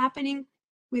something is happening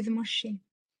with Moshe.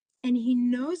 And he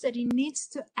knows that he needs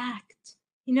to act.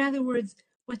 In other words,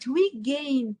 what we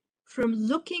gain from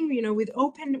looking, with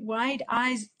open, wide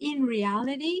eyes in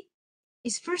reality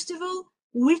is, first of all,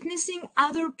 witnessing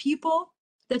other people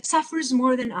that suffers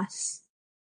more than us.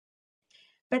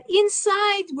 But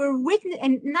inside, we're witness,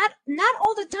 and not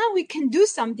all the time we can do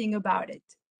something about it.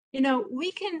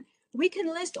 We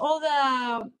can list all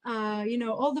the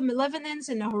all the malevolence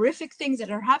and the horrific things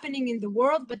that are happening in the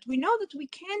world, but we know that we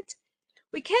can't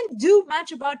do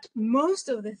much about most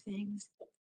of the things.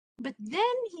 But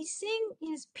then he's seeing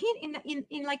his pin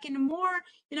in a more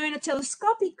in a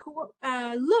telescopic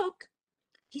look.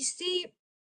 He see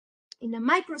in a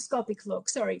microscopic look.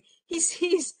 Sorry, he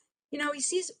sees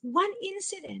one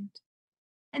incident,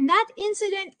 and that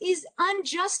incident is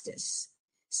injustice.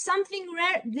 Something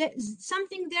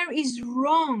there is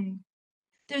wrong.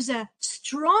 There's a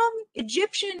strong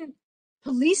Egyptian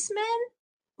policeman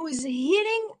who is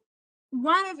hitting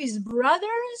one of his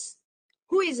brothers,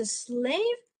 who is a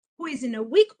slave, who is in a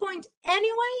weak point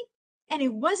anyway, and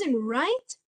it wasn't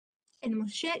right. And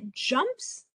Moshe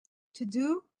jumps to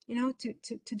do,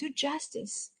 to do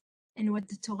justice. And what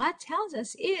the Torah tells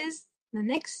us is, the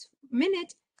next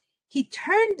minute, he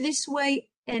turned this way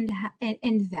and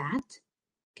that.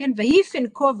 Ken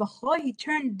Vayifen ko v'cho, he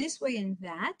turned this way and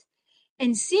that,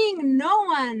 and seeing no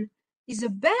one is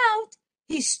about,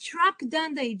 he struck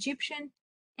down the Egyptian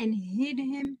and hid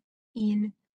him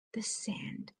in the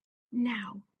sand.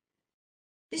 Now,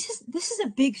 this is a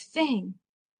big thing,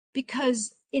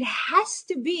 because it has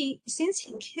to be, since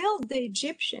he killed the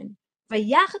Egyptian,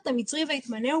 Vayachat HaMitzri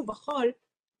vayitmaneu b'chol,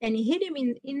 and he hid him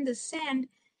in the sand.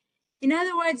 In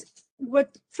other words,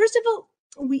 first of all,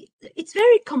 it's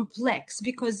very complex,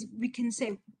 because we can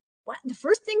say, what, the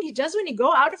first thing he does when he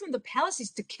go out from the palace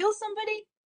is to kill somebody?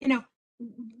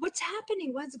 What's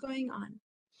happening? What's going on?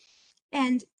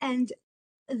 And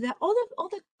all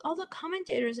the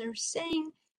commentators are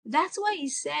saying that's why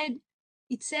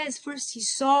it says first he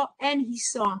saw and he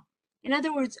saw. In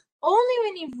other words, only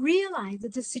when he realized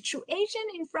that the situation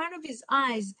in front of his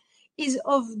eyes is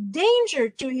of danger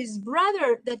to his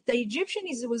brother, that the Egyptian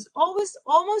was always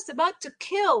almost about to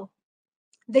kill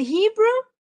the Hebrew,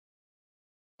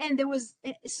 and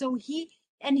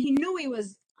he knew he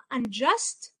was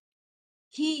unjust,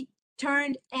 he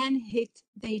turned and hit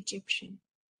the Egyptian.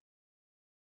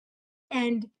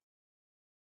 And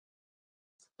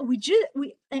I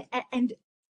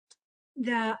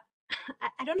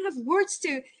don't have words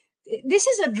to, this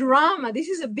is a drama, this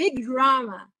is a big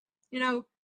drama.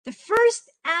 The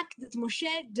first act that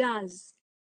Moshe does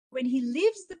when he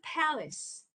leaves the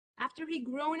palace, after he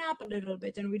grown up a little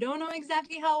bit, and we don't know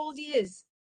exactly how old he is,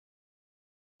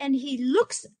 and he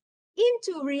looks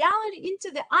into reality,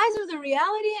 into the eyes of the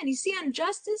reality, and he sees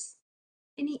injustice,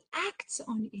 and he acts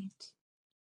on it.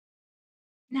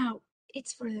 Now,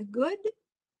 it's for the good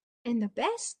and the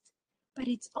best, but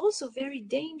it's also very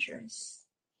dangerous.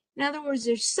 In other words,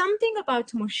 there's something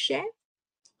about Moshe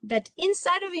that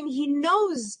inside of him, he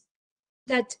knows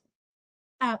that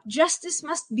justice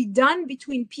must be done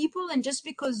between people, and just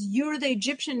because you're the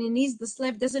Egyptian and he's the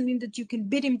slave doesn't mean that you can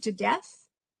beat him to death.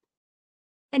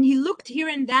 And he looked here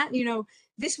and that,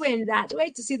 this way and that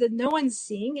way, to see that no one's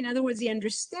seeing. In other words, he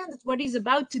understands that what he's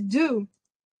about to do,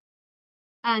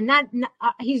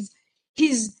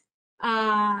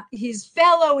 his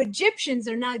fellow Egyptians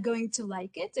are not going to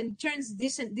like it, and he turns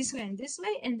this way and this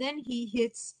way, and then he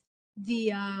hits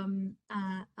the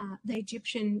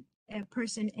Egyptian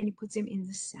person, and he puts him in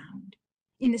the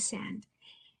sand.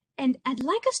 And I'd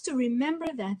like us to remember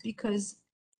that, because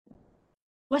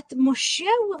what Moshe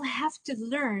will have to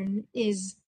learn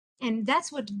is, and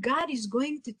that's what God is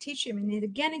going to teach him. And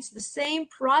again, it's the same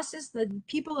process that the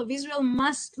people of Israel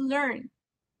must learn.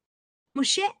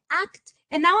 Moshe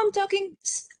and now I'm talking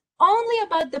only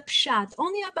about the pshat,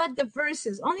 only about the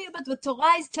verses, only about what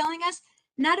Torah is telling us,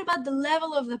 not about the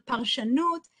level of the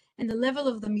parshanut and the level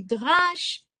of the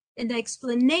midrash and the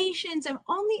explanations.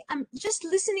 I'm just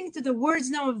listening to the words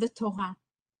now of the Torah.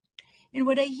 And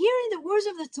what I hear in the words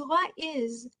of the Torah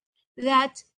is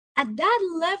that at that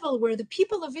level where the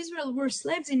people of Israel were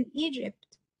slaves in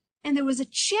Egypt, and there was a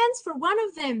chance for one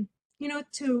of them,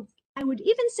 I would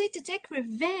even say, to take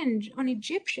revenge on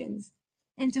Egyptians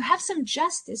and to have some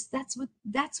justice. That's what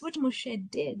Moshe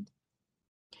did.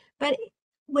 But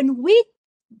when we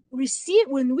will receive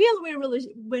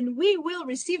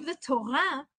the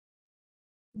Torah,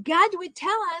 God will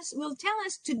tell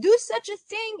us to do such a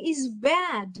thing is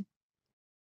bad,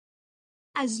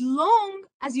 as long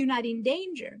as you're not in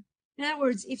danger. In other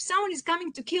words, if someone is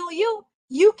coming to kill you,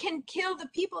 you can kill the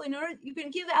people you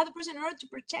can kill the other person in order to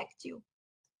protect you.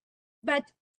 But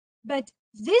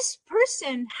this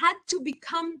person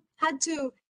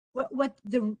what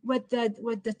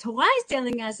the Torah is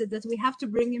telling us is that we have to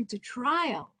bring him to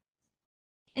trial.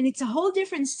 And it's a whole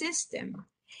different system.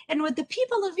 And what the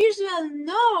people of Israel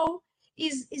know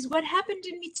is what happened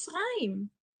in Mitzrayim,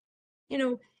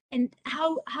 and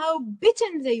how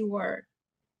bitten they were.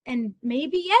 And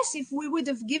maybe, yes, if we would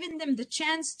have given them the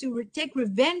chance to take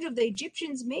revenge of the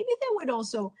Egyptians, maybe they would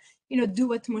also, do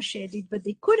what Moshe did, but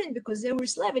they couldn't, because they were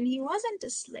slave and he wasn't a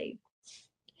slave.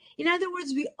 In other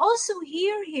words, we also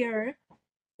hear here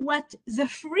what the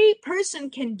free person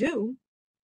can do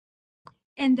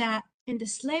and the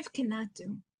slave cannot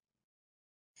do.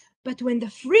 But when the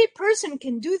free person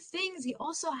can do things, he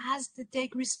also has to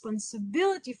take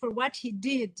responsibility for what he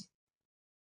did.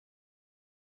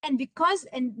 And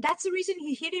that's the reason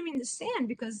he hid him in the sand,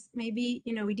 because maybe,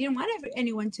 he didn't want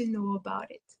anyone to know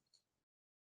about it.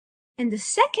 And the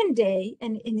second day,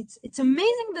 and it's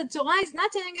amazing that Torah is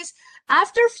not telling us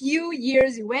after a few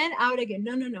years he went out again.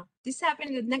 No. This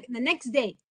happened the next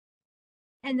day.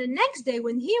 And the next day,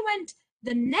 when he went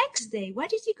the next day, why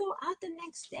did he go out the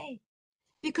next day?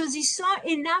 Because he saw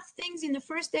enough things in the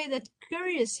first day that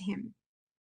curious him.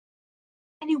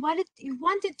 and he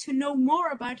wanted to know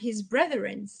more about his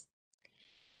brethren.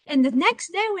 And the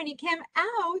next day when he came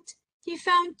out, he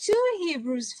found two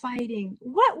Hebrews fighting.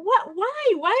 Why are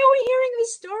we hearing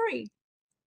this story?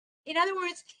 In other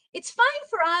words, it's fine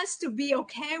for us to be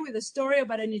okay with a story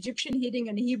about an Egyptian hitting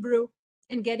an Hebrew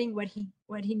and getting what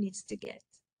he needs to get.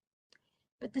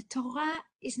 But the Torah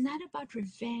is not about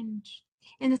revenge.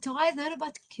 And the Torah is not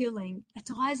about killing. The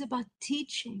Torah is about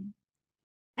teaching.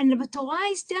 And what Torah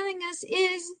is telling us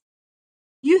is,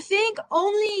 you think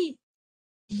only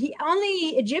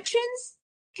Egyptians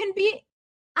can be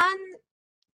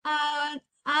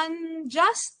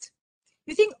unjust?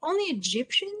 You think only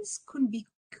Egyptians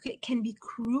can be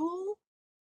cruel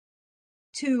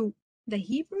to the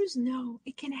Hebrews? No,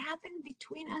 it can happen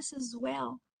between us as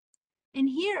well. And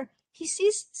here he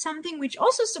sees something which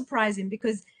also surprised him,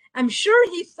 because I'm sure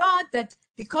he thought that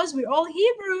because we're all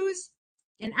Hebrews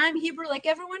and I'm Hebrew like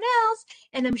everyone else,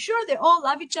 and I'm sure they all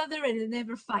love each other and they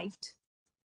never fight.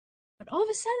 But all of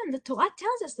a sudden, the Torah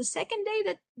tells us the second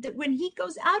day that when he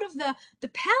goes out of the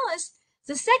palace,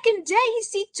 the second day he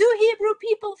sees two Hebrew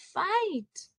people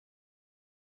fight.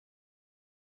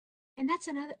 And that's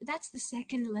the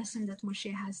second lesson that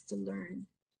Moshe has to learn.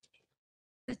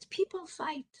 That people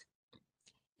fight.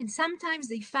 And sometimes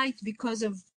they fight because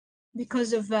of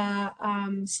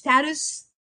status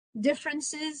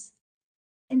differences.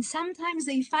 And sometimes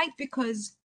they fight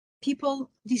because people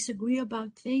disagree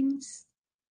about things.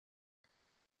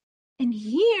 And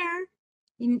here,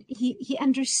 he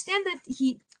understands that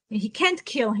he can't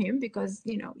kill him because,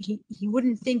 he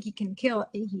wouldn't think he can kill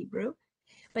a Hebrew.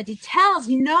 But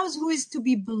he knows who is to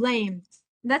be blamed.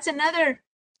 That's another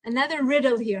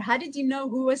riddle here. How did you know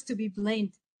who was to be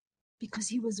blamed? Because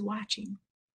he was watching.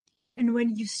 And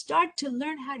when you start to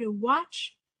learn how to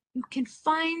watch, you can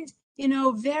find,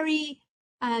 very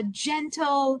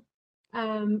gentle,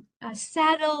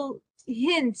 subtle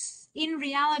hints in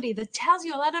reality that tells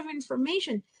you a lot of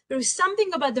information. There was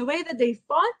something about the way that they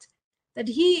fought that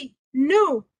he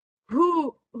knew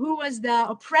who was the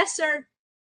oppressor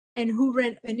and who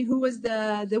was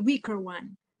the weaker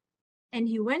one. And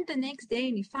he went the next day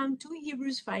and he found two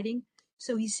Hebrews fighting.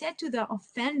 So he said to the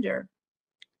offender,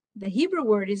 the Hebrew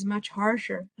word is much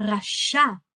harsher,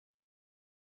 rasha.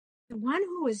 The one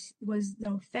who was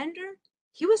the offender,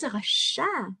 he was a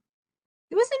rasha.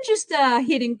 He wasn't just a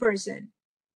hitting person.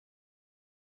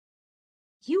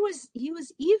 He was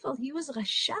evil. He was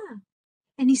rasha.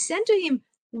 And he said to him,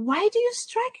 why do you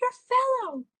strike your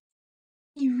fellow?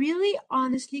 He really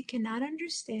honestly cannot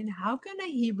understand how can a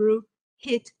Hebrew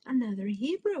hit another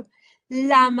Hebrew.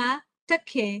 Lama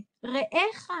take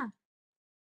re'echa.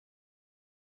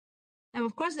 And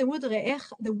of course, the word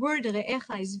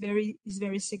re'echa is very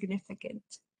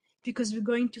significant, because we're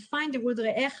going to find the word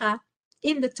re'echa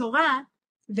in the Torah,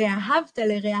 ve'ahavta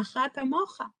le're'acha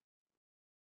kamocha.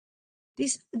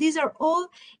 These are all,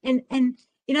 and in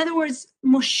other words,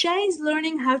 Moshe is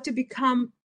learning how to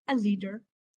become a leader,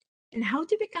 and how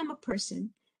to become a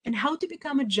person, and how to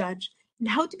become a judge, and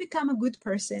how to become a good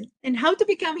person, and how to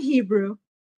become Hebrew.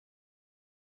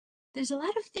 There's a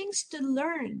lot of things to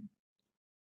learn.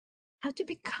 How to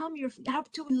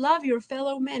love your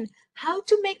fellow men, how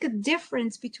to make a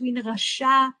difference between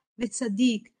Rasha and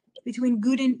Tzaddik, between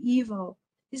good and evil.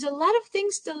 There's a lot of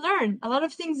things to learn, a lot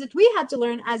of things that we had to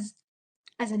learn as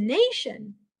a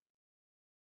nation.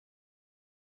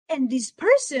 And this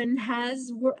person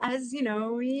he's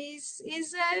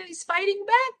fighting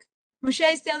back.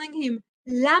 Moshe is telling him,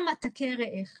 Lama take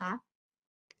re'echa?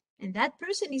 And that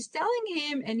person is telling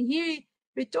him, and he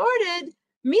retorted,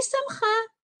 Misamcha,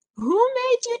 who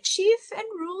made you chief and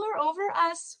ruler over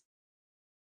us?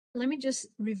 Let me just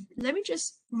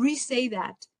re-say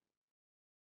that.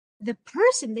 The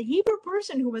Hebrew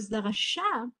person who was the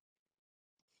Rasha,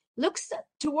 looks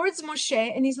towards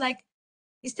Moshe and he's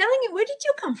telling him, where did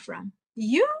you come from?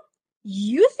 You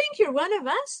think you're one of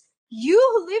us? You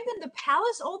who lived in the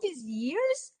palace all these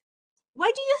years? Why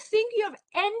do you think you have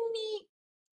any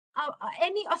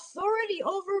authority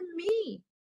over me?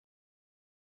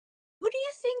 Who do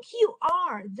you think you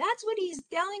are? That's what he's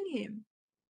telling him.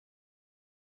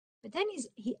 But then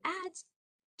he adds,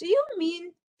 do you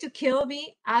mean to kill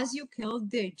me as you killed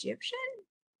the Egyptian?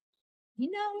 He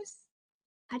knows.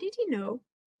 How did he know?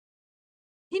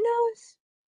 He knows.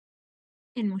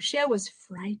 And Moshe was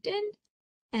frightened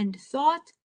and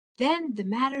thought, then the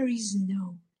matter is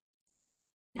known.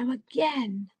 Now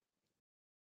again,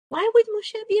 why would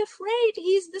Moshe be afraid?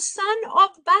 He's the son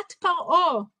of Bat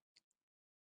Paro.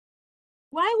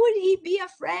 Why would he be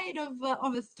afraid of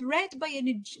a threat by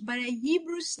a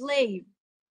Hebrew slave?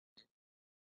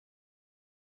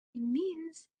 It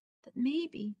means that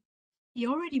maybe He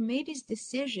already made his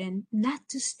decision not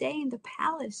to stay in the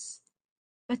palace,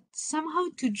 but somehow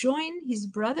to join his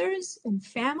brothers and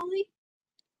family.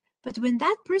 But when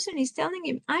that person is telling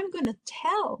him, I'm going to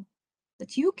tell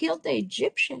that you killed the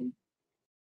Egyptian,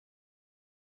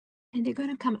 and they're going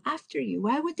to come after you.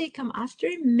 Why would they come after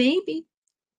him? Maybe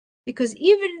because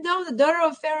even though the daughter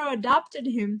of Pharaoh adopted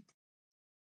him,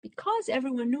 because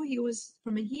everyone knew he was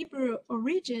from a Hebrew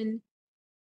origin,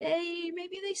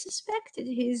 maybe they suspected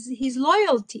his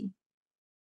loyalty.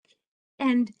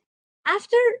 And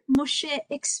after Moshe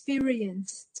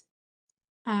experienced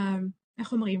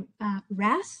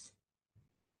wrath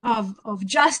of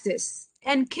justice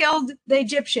and killed the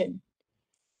Egyptian,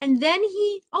 and then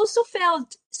he also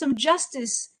felt some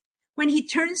justice when he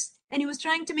turns and he was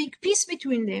trying to make peace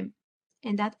between them,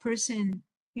 and that person,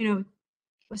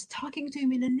 was talking to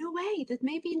him in a new way that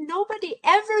maybe nobody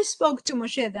ever spoke to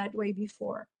Moshe that way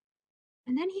before.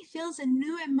 And then he feels a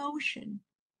new emotion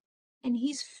and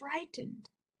he's frightened.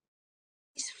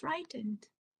 He's frightened.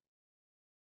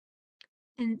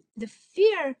 And the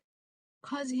fear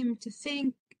caused him to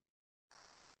think,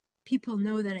 people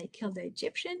know that I killed the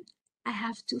Egyptian, I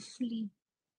have to flee.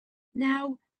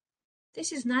 Now,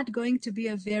 this is not going to be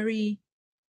a very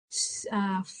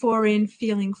foreign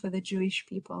feeling for the Jewish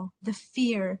people. The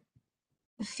fear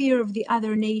of the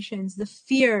other nations, the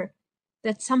fear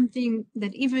that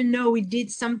even though we did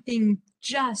something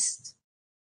just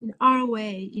in our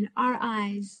way, in our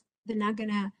eyes, they're not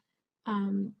gonna,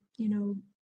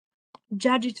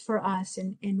 judge it for us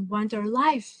and want our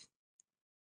life.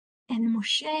 And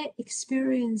Moshe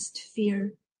experienced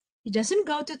fear. He doesn't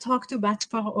go to talk to Bat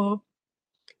Paro.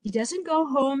 He doesn't go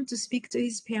home to speak to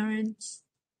his parents.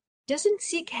 He doesn't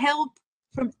seek help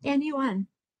from anyone.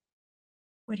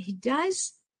 What he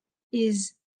does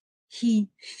is he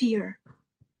fear.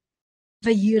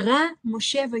 Vayira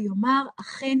Moshe vayomar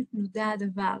achen noda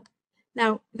hadavar.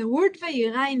 Now, the word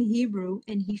vayira in Hebrew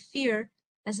and he fear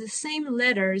has the same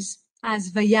letters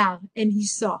as vayar and he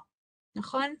saw.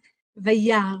 Nachon?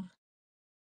 Vayar.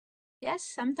 Yes,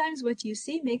 sometimes what you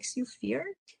see makes you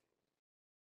fear.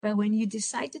 But when you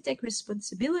decide to take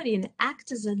responsibility and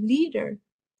act as a leader,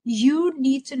 you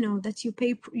need to know that you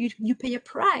pay a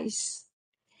price.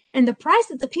 And the price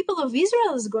that the people of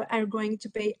Israel are going to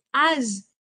pay as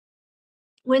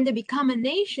when they become a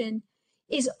nation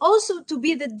is also to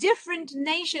be the different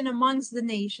nation amongst the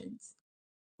nations.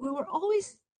 We were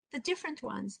always the different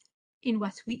ones in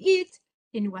what we eat,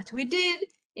 in what we did,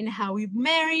 in how we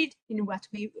married, in what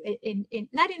we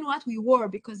not in what we wore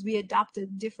because we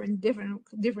adopted different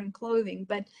clothing,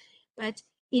 but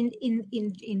in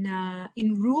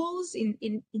rules,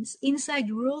 in inside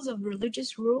rules of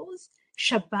religious rules.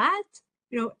 Shabbat,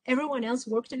 everyone else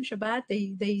worked on Shabbat.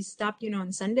 They stopped,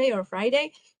 on Sunday or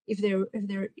Friday if they're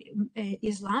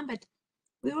Islam, but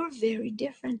we were very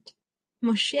different.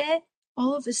 Moshe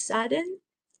all of a sudden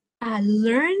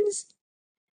learns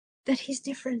that he's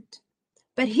different,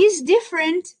 but he's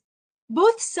different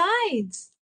both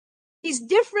sides. He's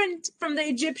different from the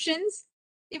Egyptians,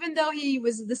 even though he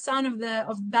was the son of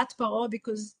Bat Paro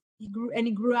because he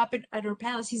grew up at her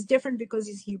palace. He's different because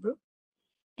he's Hebrew.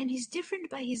 And he's different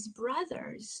by his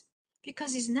brothers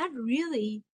because he's not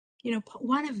really,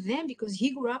 one of them because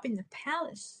he grew up in the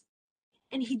palace.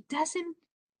 And he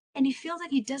feels like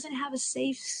he doesn't have a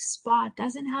safe spot,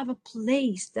 doesn't have a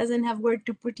place, doesn't have where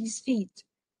to put his feet.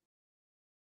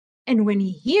 And when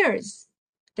he hears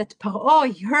that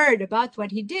Paro heard about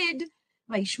what he did,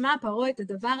 וישמע פרעה את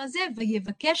הדבר הזה,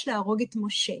 ויבקש להרוג את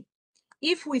משה.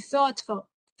 If we thought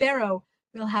Pharaoh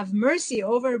will have mercy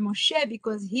over Moshe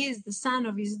because he is the son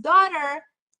of his daughter,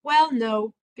 well,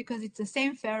 no, because it's the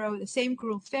same Pharaoh, the same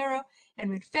cruel Pharaoh. And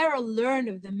when Pharaoh learned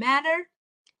of the matter,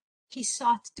 he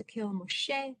sought to kill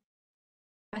Moshe,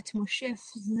 but Moshe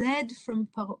fled from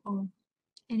Paro.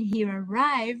 And he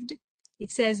arrived,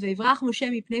 it says, ויברח משה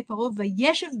מפני פרעה,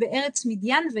 וישב בארץ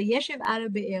מדיין, וישב על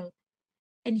הבאר.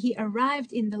 And he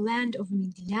arrived in the land of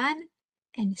Midian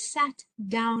and sat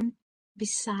down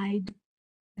beside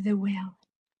the well.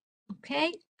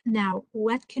 Okay, now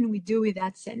what can we do with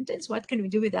that sentence? What can we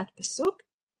do with that pasuk?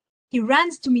 He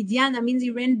runs to Midian. That means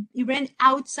he ran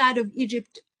outside of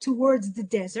Egypt towards the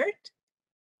desert.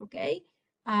 Okay,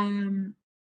 and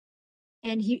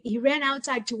he ran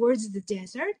outside towards the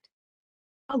desert,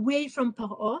 away from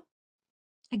Paro.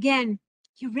 Again,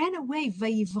 he ran away.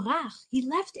 Vayivrach. He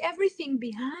left everything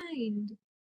behind,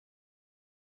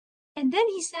 and then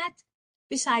he sat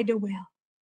beside a well.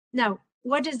 Now,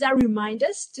 what does that remind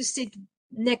us? To sit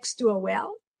next to a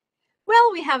well?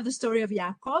 Well, we have the story of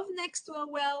Yaakov next to a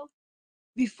well.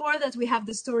 Before that, we have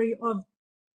the story of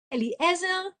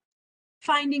Eliezer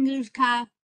finding Rivka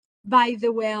by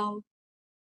the well.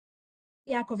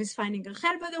 Yaakov is finding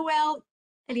Rachel by the well.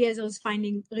 Eliezer is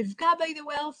finding Rivka by the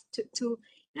well.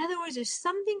 In other words, there's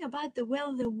something about the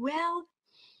well. The well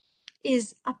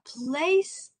is a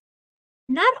place,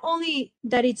 not only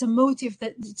that it's a motive,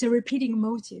 that it's a repeating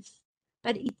motive,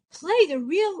 but it played a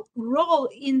real role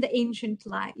in the ancient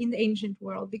life, in the ancient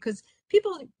world, because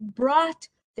people brought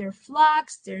their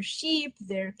flocks, their sheep,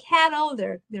 their cattle,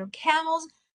 their camels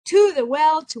to the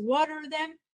well to water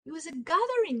them. It was a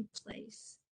gathering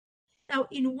place. Now,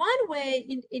 in one way,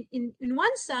 in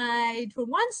one side, from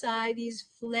one side, he's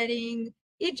flooding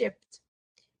Egypt,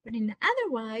 but in another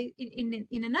way,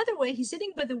 in another way, he's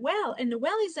sitting by the well, and the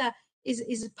well is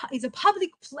a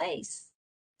public place.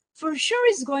 For sure,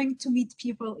 he's going to meet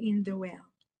people in the well.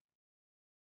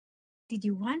 Did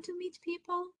you want to meet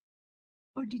people,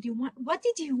 or what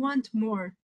did you want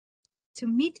more? To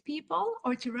meet people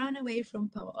or to run away from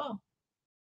Paro?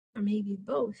 Or maybe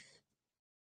both.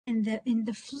 And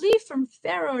the flee from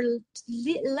Pharaoh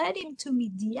led him to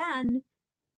Midian.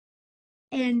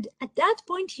 And at that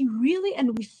point, he really,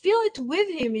 and we feel it with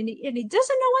him, and he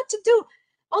doesn't know what to do.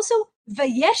 Also,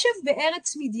 Vayeshev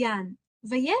be'eretz Midian.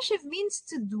 Vayeshev means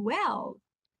to dwell,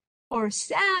 or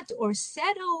sat, or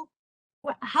settle.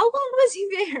 How long was he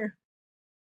there?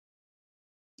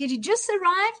 Did he just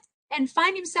arrive and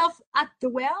find himself at the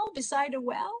well, beside a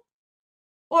well?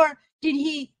 Or did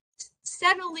he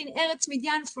settle in Eretz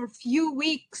Midian for a few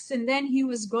weeks and then he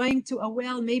was going to a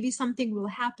well, maybe something will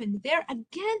happen there?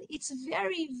 Again, it's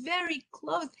very, very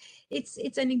close.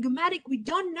 It's enigmatic. We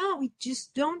don't know. We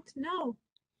just don't know.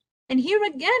 And here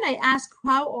again, I ask,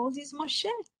 how old is Moshe?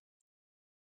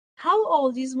 How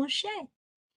old is Moshe?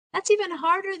 That's even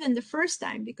harder than the first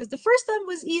time, because the first time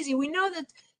was easy. We know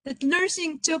that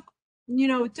nursing took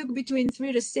between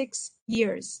 3 to 6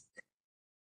 years.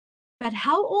 But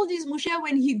how old is Moshe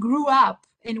when he grew up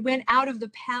and went out of the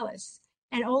palace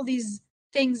and all these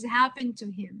things happened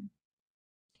to him?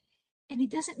 And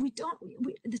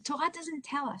the Torah doesn't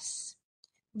tell us.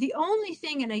 The only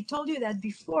thing, and I told you that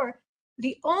before,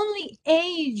 the only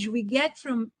age we get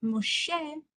from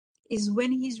Moshe is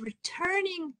when he's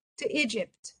returning to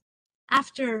Egypt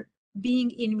after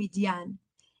being in Midian,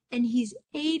 and he's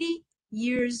 80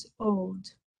 years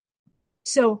old.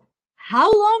 So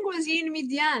how long was he in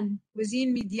Midian? Was he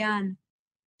in Midian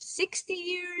 60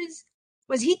 years?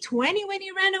 Was he 20 when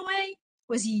he ran away?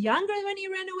 Was he younger when he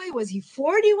ran away? Was he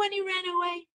 40 when he ran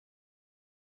away?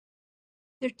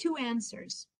 There are two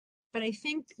answers, but I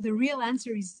think the real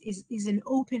answer is an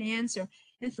open answer.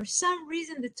 And for some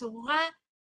reason, the Torah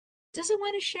doesn't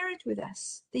want to share it with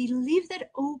us. They leave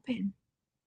that open.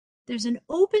 There's an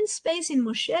open space in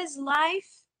Moshe's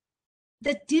life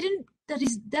that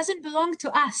doesn't belong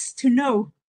to us to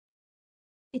know.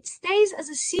 It stays as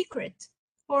a secret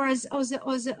or as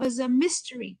a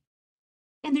mystery.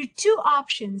 And there are two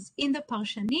options in the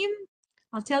Parshanim.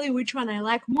 I'll tell you which one I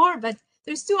like more, but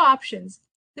there's two options.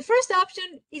 The first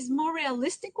option is more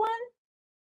realistic one,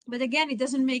 but again,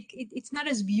 it's not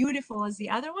as beautiful as the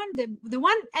other one. The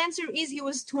one answer is he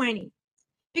was 20.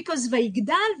 Because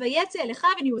Vayigdal, Vayetze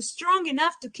Elechav, and he was strong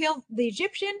enough to kill the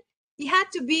Egyptian, he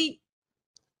had to be,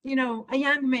 a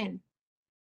young man.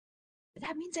 But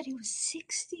that means that he was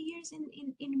 60 years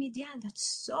in Midian. That's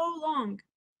so long.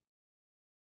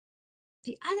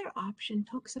 The other option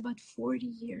talks about 40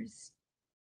 years.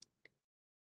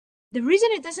 The reason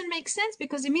it doesn't make sense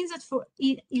because it means that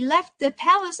he left the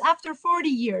palace after 40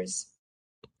 years.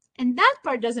 And that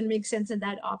part doesn't make sense in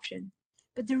that option.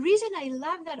 But the reason I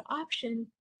love that option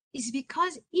is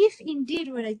because if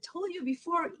indeed what I told you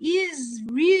before is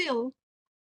real,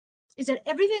 is that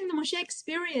everything the Moshe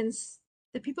experienced,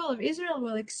 the people of Israel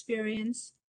will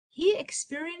experience, he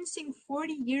experiencing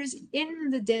 40 years in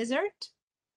the desert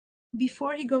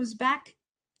before he goes back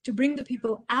to bring the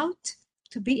people out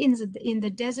to be in the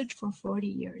desert for 40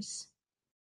 years.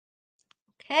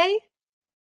 Okay?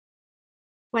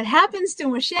 What happens to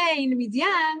Moshe in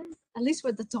Midian, at least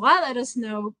what the Torah let us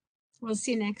know, we'll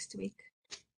see next week.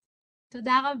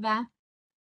 תודה רבה.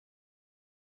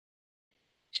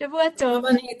 שבוע טוב.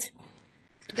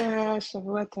 תודה,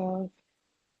 שבוע טוב.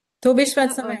 ט"ו בשבט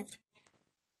שמח.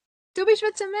 ט"ו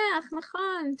בשבט שמח,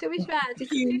 נכון, ט"ו בשבט. It's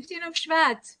 15 of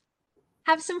Shvat.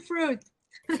 Have some fruit.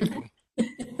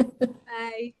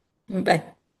 Bye. ביי.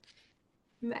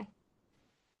 Bye.